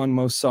number one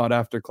most sought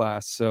after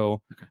class.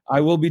 So okay.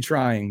 I will be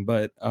trying,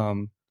 but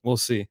we'll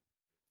see.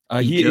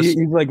 He's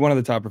like one of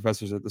the top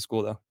professors at the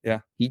school, though.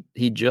 Yeah,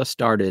 he just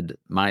started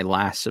my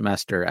last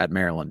semester at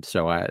Maryland,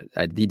 so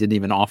he didn't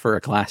even offer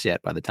a class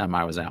yet by the time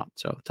I was out.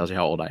 So it tells you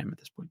how old I am at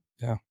this point.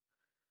 Yeah.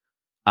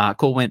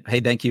 Cool.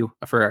 Hey, thank you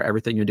for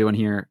everything you're doing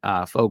here,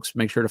 folks.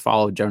 Make sure to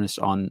follow Jonas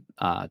on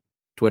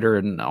Twitter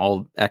and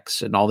all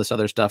X and all this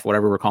other stuff,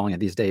 whatever we're calling it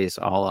these days.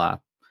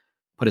 I'll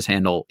put his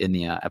handle in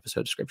the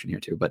episode description here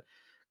too. But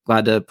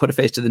glad to put a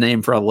face to the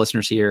name for all the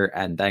listeners here,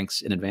 and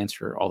thanks in advance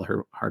for all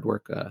the hard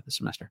work this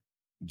semester.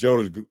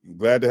 Jonas,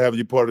 glad to have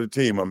you part of the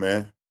team, my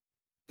man.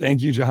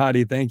 Thank you,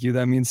 Jahadi. Thank you.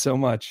 That means so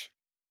much.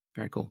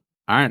 Very cool.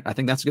 All right. I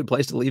think that's a good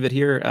place to leave it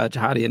here.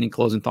 Jahadi, any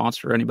closing thoughts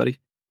for anybody?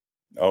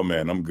 Oh,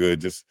 man, I'm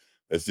good. Let's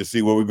just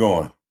see where we're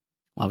going.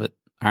 Love it.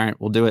 All right.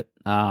 We'll do it.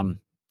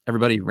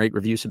 Everybody rate,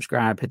 review,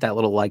 subscribe, hit that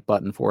little like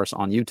button for us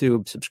on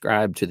YouTube,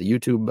 subscribe to the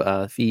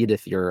YouTube feed.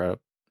 If you're a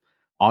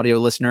audio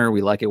listener,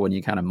 we like it when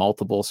you kind of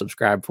multiple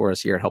subscribe for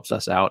us here. It helps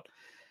us out.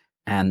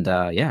 And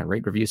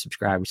rate, review,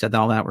 subscribe. We said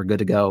all that. We're good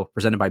to go.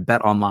 Presented by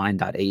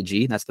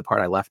betonline.ag. That's the part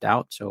I left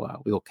out.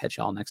 So we will catch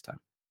y'all next time.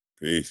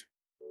 Peace.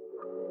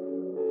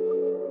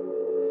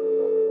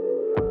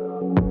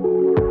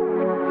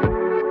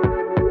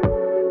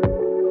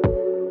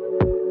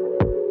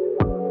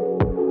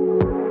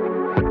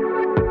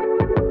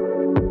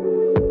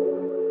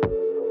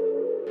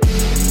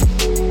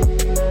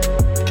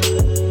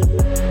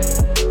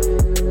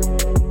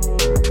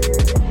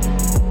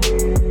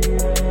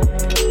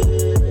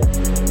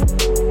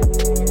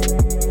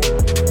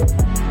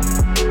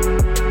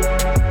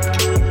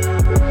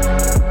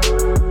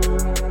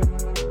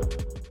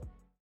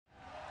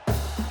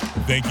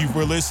 Thank you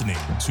for listening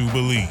to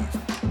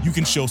Bleav. You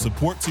can show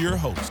support to your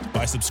host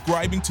by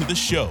subscribing to the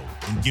show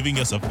and giving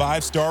us a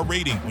 5-star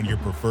rating on your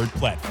preferred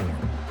platform.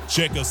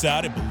 Check us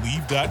out at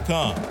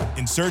Bleav.com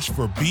and search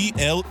for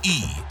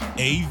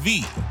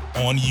BLEAV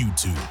on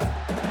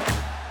YouTube.